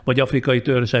emlékszem. Vagy afrikai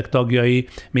törzsek tagjai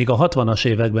még a 60-as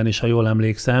években is, ha jól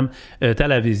emlékszem,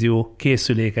 televízió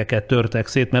készülékeket törtek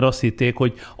szét, mert azt hitték,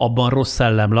 hogy abban rossz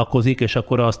szellem lakozik, és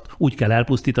akkor azt úgy kell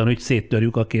elpusztítani, hogy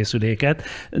széttörjük a készüléket.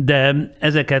 De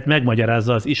ezeket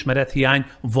megmagyarázza az ismerethiány,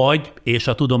 vagy és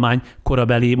a tudomány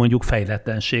korabeli mondjuk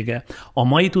fejletlen. A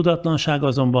mai tudatlanság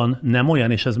azonban nem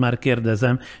olyan, és ez már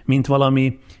kérdezem, mint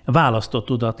valami választott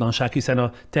tudatlanság, hiszen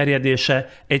a terjedése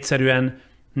egyszerűen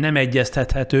nem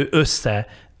egyeztethető össze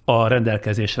a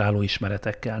rendelkezésre álló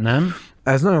ismeretekkel, nem?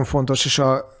 Ez nagyon fontos, és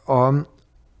a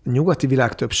nyugati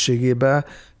világ többségében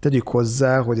tegyük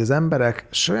hozzá, hogy az emberek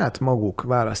saját maguk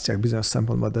választják bizonyos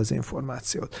szempontból a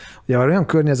dezinformációt. Ugye olyan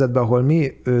környezetben, ahol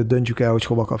mi döntjük el, hogy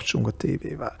hova kapcsolunk a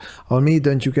tévével, ahol mi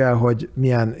döntjük el, hogy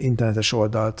milyen internetes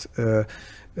oldalt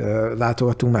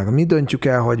látogatunk meg, mi döntjük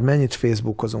el, hogy mennyit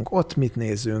facebookozunk, ott mit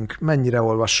nézünk, mennyire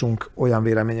olvasunk olyan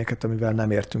véleményeket, amivel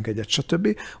nem értünk egyet, stb.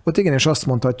 Ott igenis azt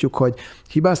mondhatjuk, hogy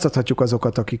hibáztathatjuk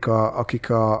azokat,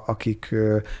 akik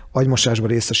agymosásban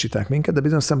részesítenek minket, de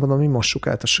bizonyos szempontból mi mossuk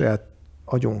át a saját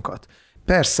agyunkat.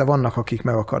 Persze vannak, akik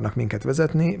meg akarnak minket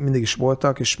vezetni, mindig is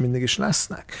voltak, és mindig is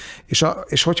lesznek.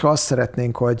 És hogyha azt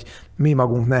szeretnénk, hogy mi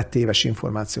magunk ne téves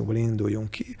információból induljunk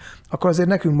ki, akkor azért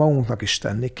nekünk magunknak is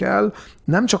tenni kell,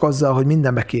 nem csak azzal, hogy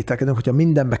mindenbe kételkedünk, hogyha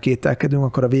mindenbe kételkedünk,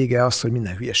 akkor a vége az, hogy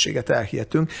minden hülyeséget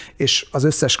elhihetünk, és az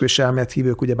összeesküvés-elmélet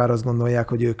hívők ugyebár azt gondolják,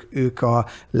 hogy ők a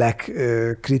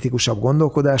legkritikusabb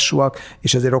gondolkodásúak,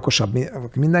 és ezért okosabb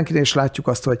mindenkire, és látjuk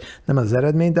azt, hogy nem az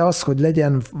eredmény, de az, hogy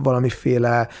legyen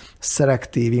valamiféle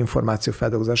szelektív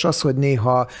információfeldolgozás, az, hogy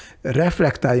néha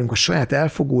reflektáljunk a saját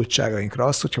elfogultságainkra,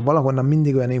 az, hogyha valahonnan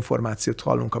mindig olyan információt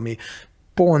hallunk, ami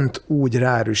pont úgy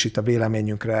ráerősít a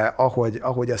véleményünkre,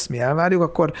 ahogy ezt mi elvárjuk,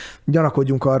 akkor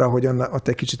gyanakodjunk arra, hogy ott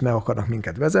egy kicsit meg akarnak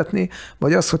minket vezetni,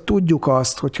 vagy az, hogy tudjuk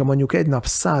azt, hogyha mondjuk egy nap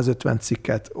 150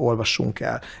 cikket olvasunk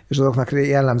el, és azoknak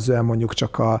jellemzően mondjuk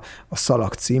csak a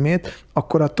szalag címét,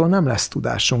 akkor attól nem lesz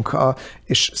tudásunk.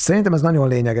 És szerintem ez nagyon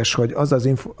lényeges, hogy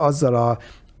azzal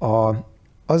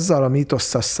azzal a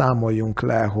mítosszal számoljunk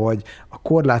le, hogy a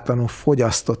korlátlanul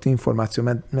fogyasztott információ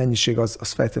mennyiség az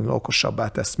feltétlenül okosabbá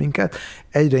tesz minket.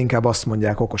 Egyre inkább azt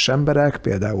mondják okos emberek,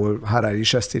 például Harari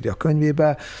is ezt írja a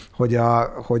könyvébe,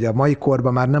 hogy a mai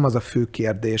korban már nem az a fő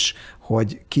kérdés,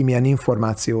 hogy ki milyen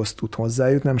információhoz tud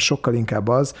hozzájutni, nem sokkal inkább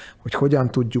az, hogy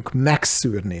hogyan tudjuk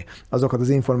megszűrni azokat az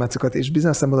információkat, és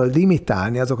bizonyos szempontból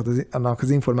limitálni annak az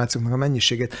információknak a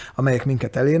mennyiségét, amelyek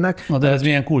minket elérnek. Na de ez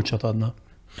milyen kulcsot adna?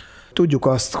 Tudjuk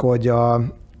azt, hogy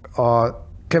a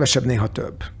kevesebb néha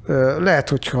több. Lehet,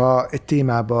 hogyha egy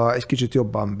témába egy kicsit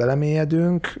jobban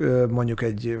belemélyedünk, mondjuk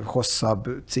egy hosszabb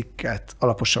cikket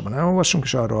alaposabban elolvasunk,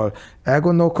 és arról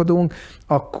elgondolkodunk,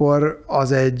 akkor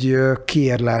az egy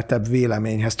kiérleltebb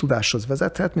véleményhez, tudáshoz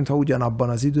vezethet, mintha ugyanabban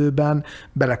az időben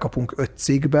belekapunk 5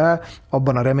 cikkbe,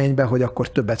 abban a reményben, hogy akkor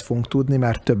többet fogunk tudni,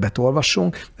 mert többet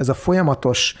olvasunk. Ez a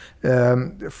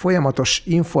folyamatos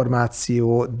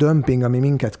információ dömping, ami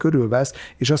minket körülvesz,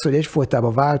 és az, hogy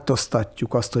egyfolytában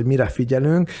változtatjuk azt, hogy mire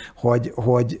figyelünk,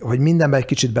 hogy mindenben egy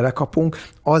kicsit belekapunk,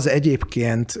 az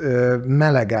egyébként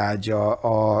melegágya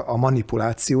a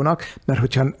manipulációnak, mert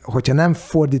hogyha nem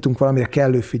fordítunk valamire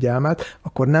kellő figyelmet,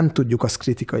 akkor nem tudjuk azt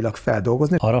kritikailag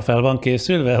feldolgozni. Arra fel van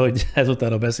készülve, hogy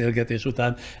ezután a beszélgetés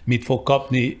után mit fog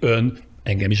kapni ön,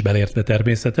 engem is belértve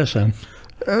természetesen?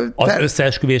 Az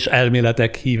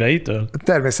összeesküvés-elméletek híveitől?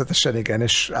 Természetesen igen,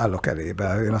 és állok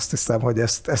elébe. Én azt hiszem, hogy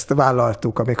ezt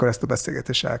vállaltuk, amikor ezt a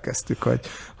beszélgetést elkezdtük,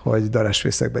 hogy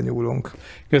darásfészekben nyúlunk.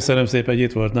 Köszönöm szépen, hogy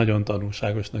itt volt, nagyon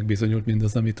tanulságosnak bizonyult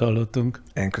mindaz, amit hallottunk.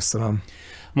 Én köszönöm.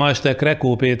 Ma este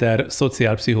Krekó Péter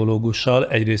szociálpszichológussal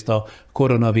egyrészt a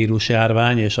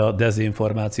koronavírus-járvány és a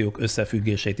dezinformációk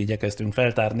összefüggését igyekeztünk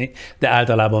feltárni, de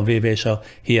általában véve is a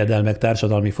hiedelmek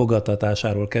társadalmi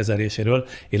fogadtatásáról, kezeléséről,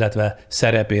 illetve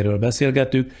szerepéről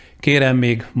beszélgettük. Kérem,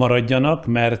 még maradjanak,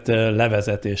 mert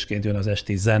levezetésként jön az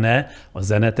esti zene a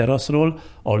zeneteraszról,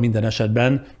 ahol minden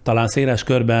esetben talán széles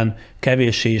körben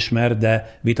kevéssé ismert,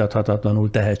 de vitathatatlanul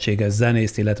tehetséges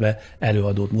zenészt, illetve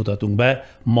előadót mutatunk be.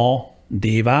 Ma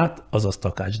Dévát, azaz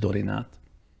Takács Dorinát.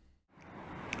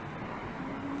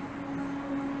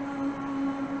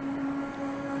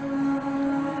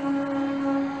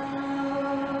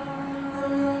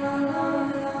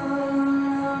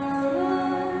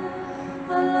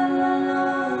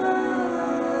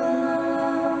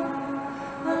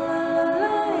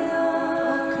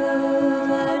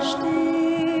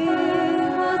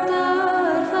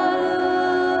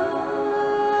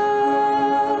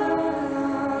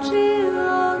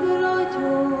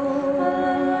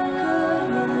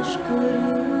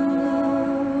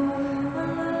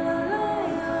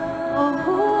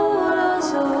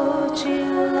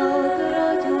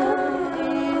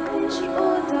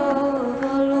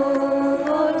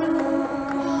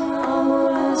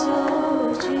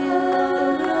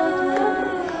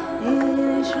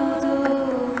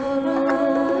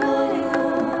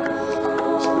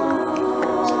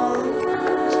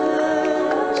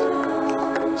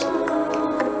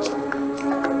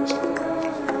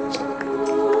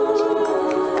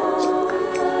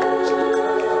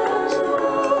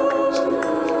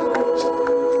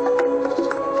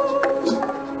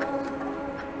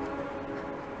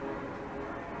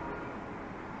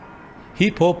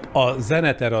 Hip-hop a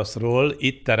zeneteraszról,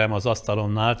 itt terem az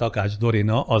asztalomnál Takács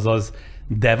Dorina, azaz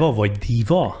Deva vagy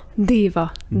Diva?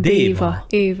 Déva. Déva.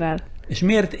 Ével. És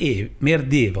miért Miért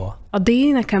Déva? A D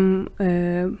nekem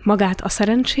magát a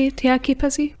szerencsét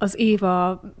jelképezi, az Éva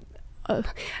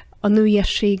a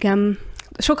nőiességem.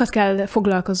 Sokat kell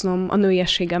foglalkoznom a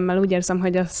nőiességemmel, úgy érzem,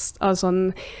 hogy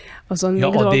azon még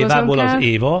a Dévából kell. Az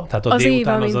Éva? Tehát a D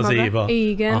után az maga. Éva?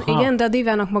 Igen, de a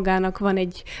Dévának magának van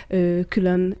egy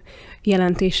külön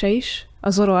jelentése is. A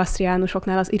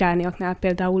zoroasztriánusoknál, az irániaknál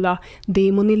például a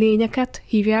démoni lényeket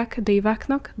hívják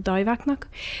déváknak, dajváknak,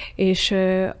 és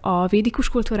a védikus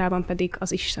kultúrában pedig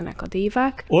az istenek, a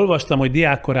dévák. Olvastam, hogy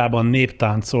diákkorában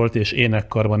néptáncolt és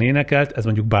énekkarban énekelt, ez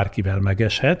mondjuk bárkivel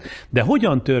megeshet, de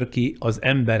hogyan tör ki az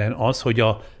emberen az, hogy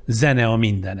a zene a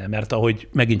mindene? Mert ahogy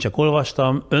megint csak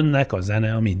olvastam, önnek a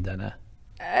zene a mindene.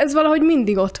 Ez valahogy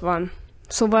mindig ott van.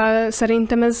 Szóval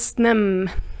szerintem ez nem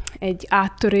egy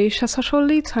áttöréshez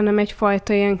hasonlít, hanem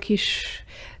egyfajta ilyen kis,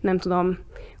 nem tudom,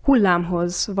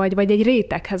 hullámhoz, vagy egy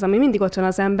réteghez, ami mindig ott van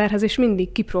az emberhez, és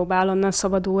mindig kipróbál onnan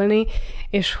szabadulni,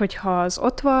 és hogyha az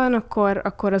ott van,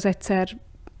 akkor az egyszer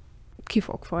ki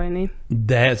fog folyni.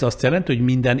 De ez azt jelenti, hogy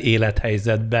minden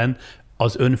élethelyzetben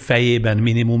az ön fejében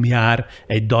minimum jár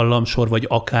egy dallamsor, vagy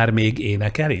akár még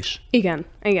énekel is? Igen.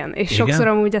 És sokszor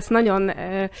amúgy ezt nagyon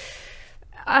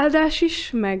áldás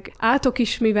is, meg átok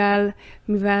is,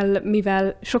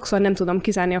 mivel sokszor nem tudom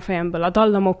kizárni a fejemből a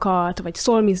dallamokat, vagy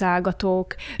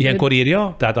szolmizálgatok. Ilyenkor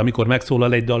írja? Tehát amikor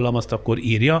megszólal egy dallam, azt akkor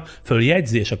írja,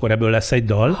 följegyzi, és akkor ebből lesz egy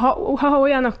dal? Ha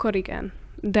olyan, akkor igen.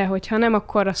 De hogyha nem,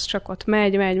 akkor az csak ott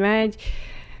megy,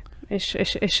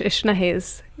 és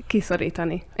nehéz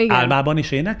kiszorítani. Igen. Álmában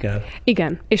is énekel?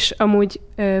 Igen, és amúgy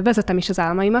vezetem is az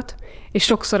álmaimat, és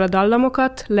sokszor a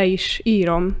dallamokat le is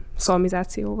írom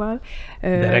szolmizációval.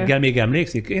 De reggel még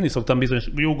emlékszik? Én is szoktam bizonyos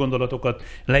jó gondolatokat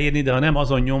leírni, de ha nem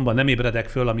azon nyomban, nem ébredek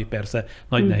föl, ami persze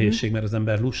nagy nehézség, mert az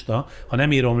ember lusta. Ha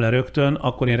nem írom le rögtön,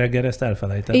 akkor én reggel ezt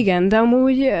elfelejtem. Igen, de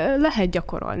amúgy lehet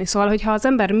gyakorolni. Szóval, hogyha az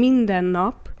ember minden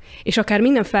nap, és akár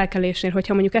minden felkelésnél,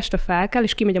 hogyha mondjuk este felkel,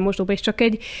 és kimegy a mosdóba, és csak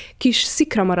egy kis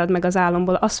szikra marad meg az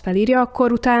álomból, azt felírja,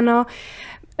 akkor utána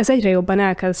ez egyre jobban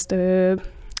elkezd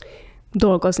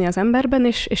dolgozni az emberben,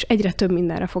 és egyre több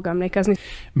mindenre fog emlékezni.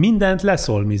 Mindent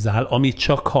leszolmizál, amit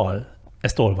csak hall.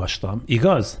 Ezt olvastam.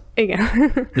 Igaz? Igen.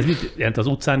 Ez mit jelent? Az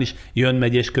utcán is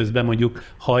megy, és közben mondjuk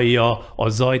hallja a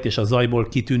zajt, és a zajból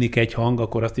kitűnik egy hang,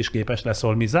 akkor azt is képes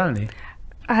leszolmizálni?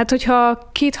 Hát, hogyha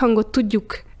két hangot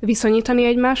tudjuk viszonyítani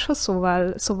egymáshoz,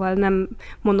 szóval nem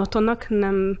monotonnak,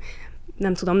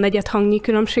 nem tudom, negyed hangnyi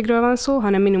különbségről van szó,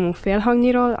 hanem minimum fél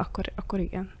hangnyról, akkor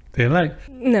igen. Tényleg?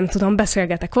 Nem tudom,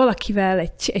 beszélgetek valakivel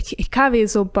egy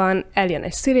kávézóban, eljön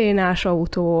egy szirénás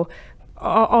autó,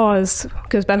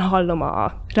 közben hallom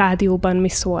a rádióban, mi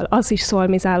szól, az is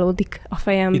szolmizálódik a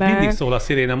fejemben. Itt mindig szól a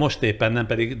sziréna, most éppen nem,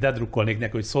 pedig dedrukkolnék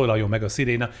neki, hogy szólaljon meg a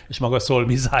sziréna, és maga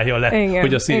szolmizálja le, igen,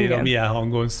 hogy a sziréna milyen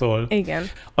hangon szól. Igen.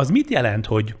 Az mit jelent,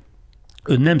 hogy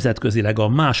ön nemzetközileg a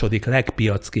második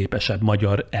legpiacképesebb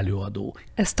magyar előadó?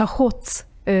 Ezt a HOC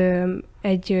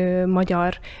egy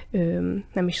magyar,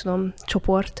 nem is tudom,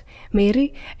 csoport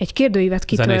méri, egy kérdőívet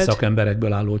kitölt. Zenei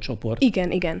szakemberekből álló csoport.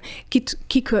 Igen.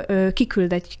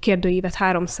 Kiküld egy kérdőívet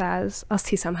 300, azt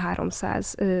hiszem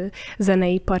 300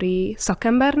 zeneipari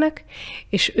szakembernek,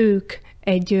 és ők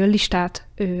egy listát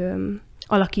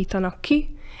alakítanak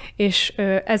ki, és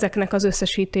ezeknek az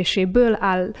összesítéséből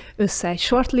áll össze egy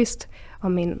shortlist,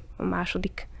 amin a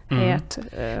második helyet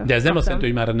De ez nem azt jelenti,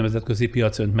 hogy már a nemzetközi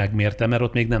piac önt megmérte, mert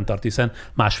ott még nem tart, hiszen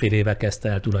másfél éve kezdte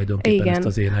el tulajdonképpen ezt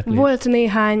az éneklést. Volt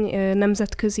néhány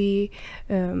nemzetközi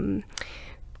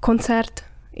koncert,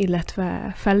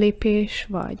 illetve fellépés,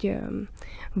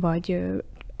 vagy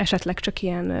esetleg csak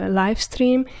ilyen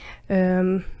livestream,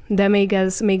 de még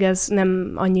ez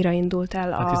nem annyira indult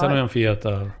el. Hát hiszen olyan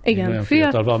fiatal. Igen, olyan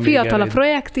fiatal a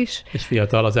projekt is. És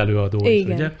fiatal az előadó is,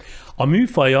 ugye? A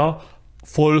műfaja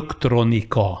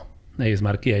folktronika. Nehéz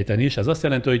már kiejteni is. Ez azt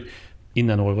jelenti, hogy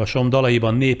innen olvasom,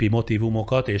 dalaiban népi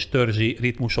motivumokat és törzsi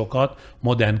ritmusokat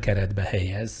modern keretbe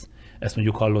helyez. Ezt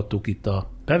mondjuk hallottuk itt a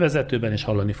bevezetőben, és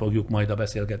hallani fogjuk majd a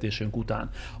beszélgetésünk után.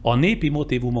 A népi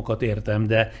motivumokat értem,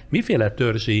 de miféle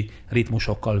törzsi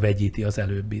ritmusokkal vegyíti az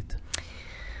előbbit?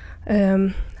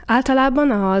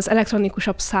 Általában az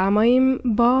elektronikusabb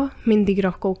számaimba mindig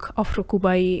rakok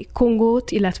afrokubai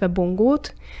kongót, illetve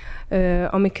bongót,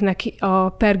 amiknek a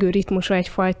pergő ritmusa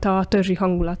egyfajta törzsi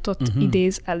hangulatot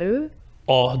idéz elő.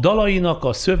 A dalainak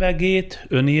a szövegét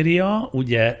ön írja,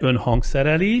 ugye ön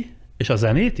hangszereli, és a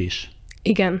zenét is?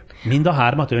 Igen. Mind a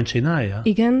hármat ön csinálja?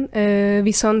 Igen,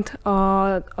 viszont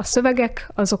a szövegek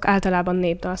azok általában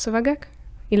népdalszövegek,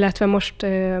 illetve most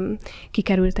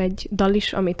kikerült egy dal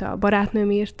is, amit a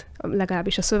barátnőm írt,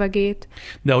 legalábbis a szövegét.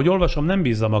 De ahogy olvasom, nem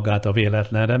bízza magát a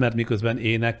véletlenre, mert miközben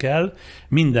énekel,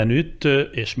 mindenütt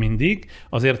és mindig,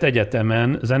 azért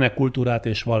egyetemen zenekultúrát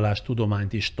és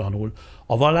vallástudományt is tanul.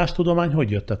 A vallástudomány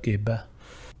hogy jött a képbe?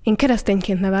 Én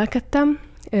keresztényként nevelkedtem,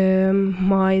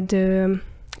 majd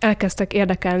elkezdtek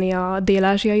érdekelni a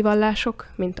dél-ázsiai vallások,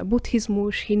 mint a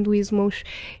buddhizmus, hinduizmus,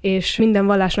 és minden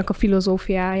vallásnak a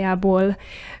filozófiájából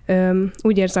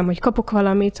úgy érzem, hogy kapok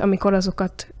valamit, amikor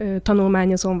azokat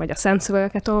tanulmányozom, vagy a szent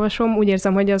szövegeket olvasom, úgy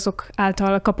érzem, hogy azok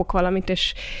által kapok valamit,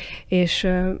 és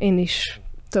én is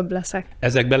több leszek.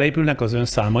 Ezek beleépülnek az ön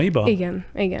számaiba?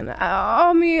 Igen.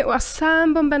 Ami a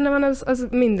számban benne van, az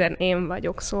minden én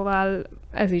vagyok, szóval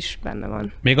ez is benne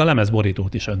van. Még a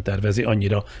lemezborítót is ön tervezi,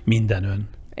 annyira minden ön.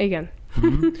 Igen.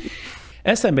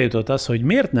 Eszembe jutott az, hogy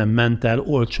miért nem ment el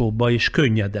olcsóbba és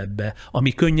könnyedebbe,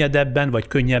 ami könnyedebben vagy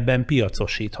könnyebben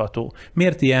piacosítható.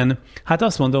 Miért ilyen, hát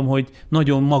azt mondom, hogy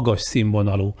nagyon magas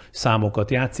színvonalú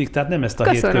számokat játszik, tehát nem ezt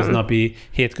a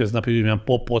hétköznapi úgymond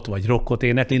popot vagy rockot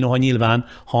énekli, noha nyilván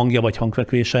hangja vagy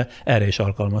hangfekvése erre is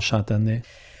alkalmassá tenné.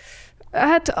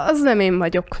 Hát az nem én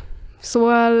vagyok.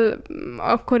 Szóval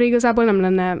akkor igazából nem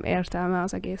lenne értelme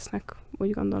az egésznek,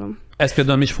 úgy gondolom. Ez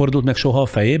például is fordult meg soha a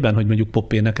fejében, hogy mondjuk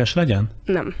popénekes legyen?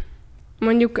 Nem.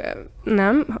 Mondjuk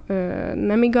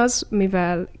nem igaz,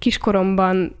 mivel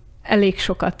kiskoromban elég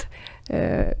sokat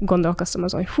gondolkoztam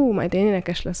azon, hogy fú, majd én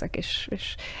énekes leszek,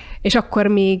 és akkor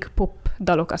még pop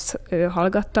dalokat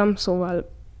hallgattam,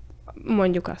 szóval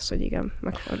mondjuk azt, hogy igen,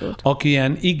 megfordult. Aki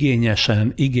ilyen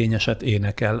igényeset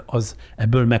énekel, az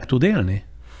ebből meg tud élni?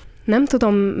 Nem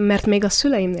tudom, mert még a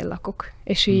szüleimnél lakok,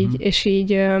 és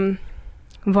így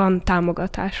van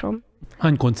támogatásom.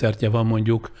 Hány koncertje van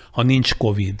mondjuk, ha nincs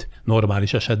Covid,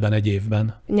 normális esetben egy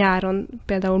évben? Nyáron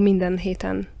például minden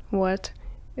héten volt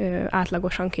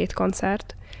átlagosan 2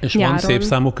 koncert. És nyáron. Van szép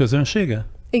számú közönsége?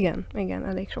 Igen,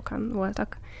 elég sokan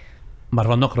voltak. Már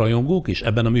vannak rajongók is?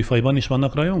 Ebben a műfajban is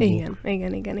vannak rajongók?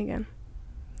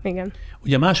 Igen.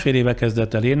 Ugye 1,5 éve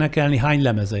kezdett el énekelni, hány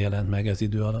lemeze jelent meg ez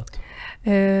idő alatt?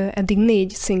 Eddig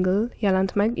 4 single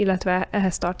jelent meg, illetve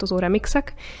ehhez tartozó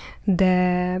remixek,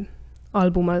 de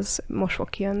album az most fog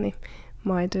kijönni,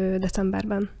 majd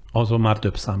decemberben. Azon már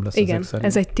több szám lesz igen, ezek szerint.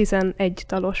 Ez egy 11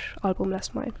 dalos album lesz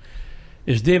majd.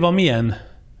 És Déva milyen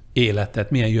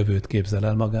életet, milyen jövőt képzel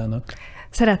el magának?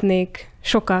 Szeretnék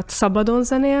sokat szabadon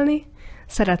zenélni,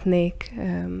 szeretnék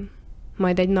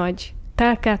majd egy nagy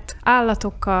telket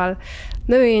állatokkal,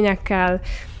 növényekkel,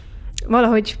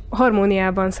 valahogy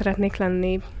harmóniában szeretnék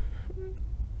lenni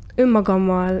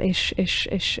önmagammal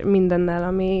és mindennel,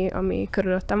 ami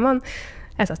körülöttem van.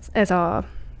 Ez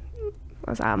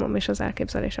az álmom és az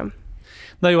elképzelésem.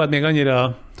 Na jó, hát még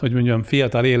annyira, hogy mondjam,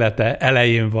 fiatal élete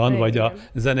elején van, igen. Vagy a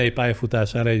zenei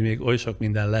pályafutás elején még oly sok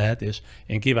minden lehet, és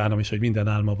én kívánom is, hogy minden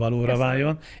álma valóra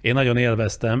váljon. Én nagyon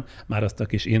élveztem már azt a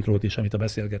kis intrót is, amit a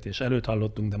beszélgetés előtt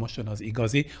hallottunk, de most jön az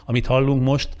igazi. Amit hallunk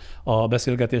most a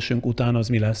beszélgetésünk után, az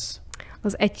mi lesz?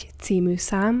 Az 1 című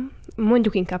szám,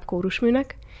 mondjuk inkább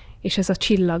kórusműnek, és ez a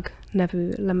Csillag nevű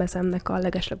lemezemnek a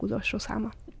legeslegutolsó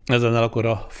száma. Ezennel akkor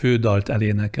a fődalt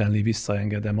elénekelni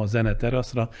visszaengedem a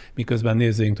zeneteraszra, miközben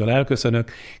nézőinktől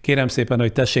elköszönök. Kérem szépen,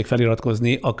 hogy tessék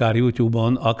feliratkozni akár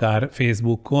YouTube-on, akár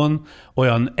Facebookon.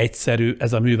 Olyan egyszerű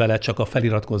ez a művelet, csak a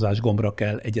feliratkozás gombra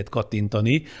kell egyet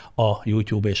kattintani a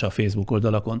YouTube és a Facebook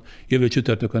oldalakon. Jövő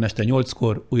csütörtökön este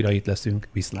 8-kor újra itt leszünk.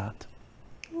 Viszlát!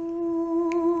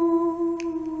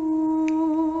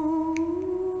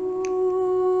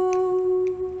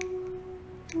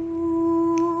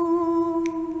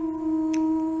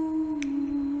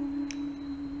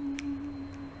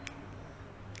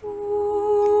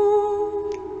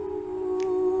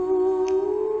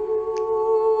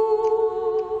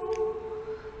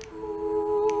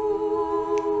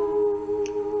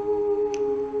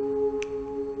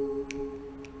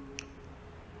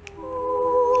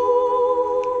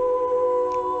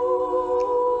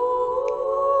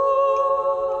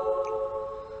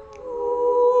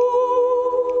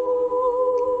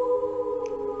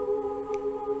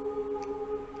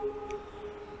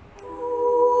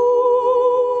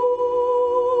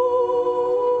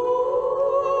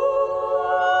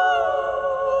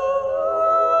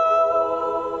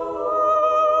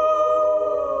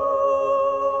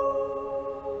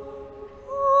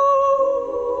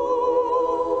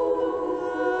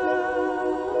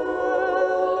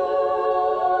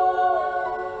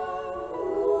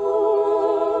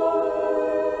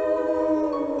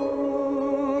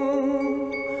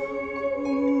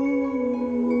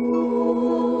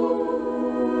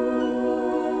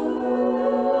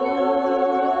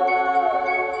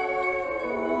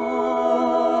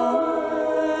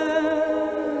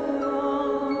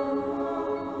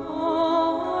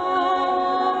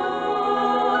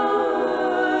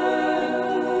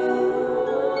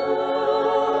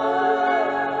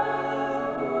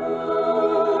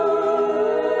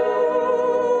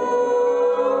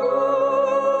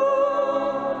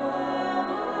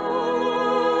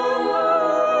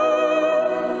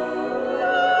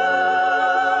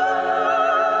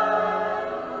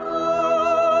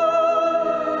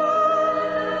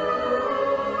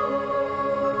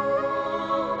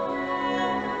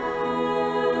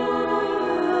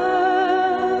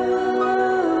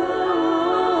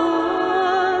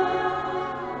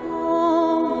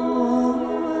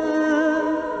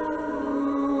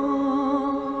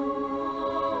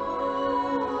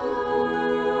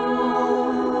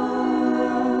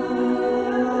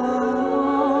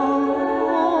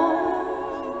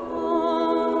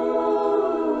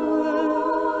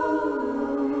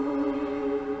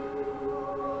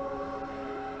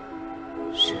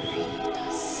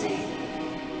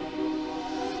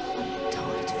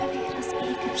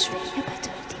 és végre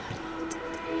betölti a létet,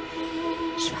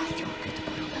 s vágyunk köt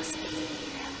borul az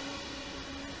éjjel.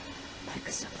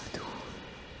 Megszabadul.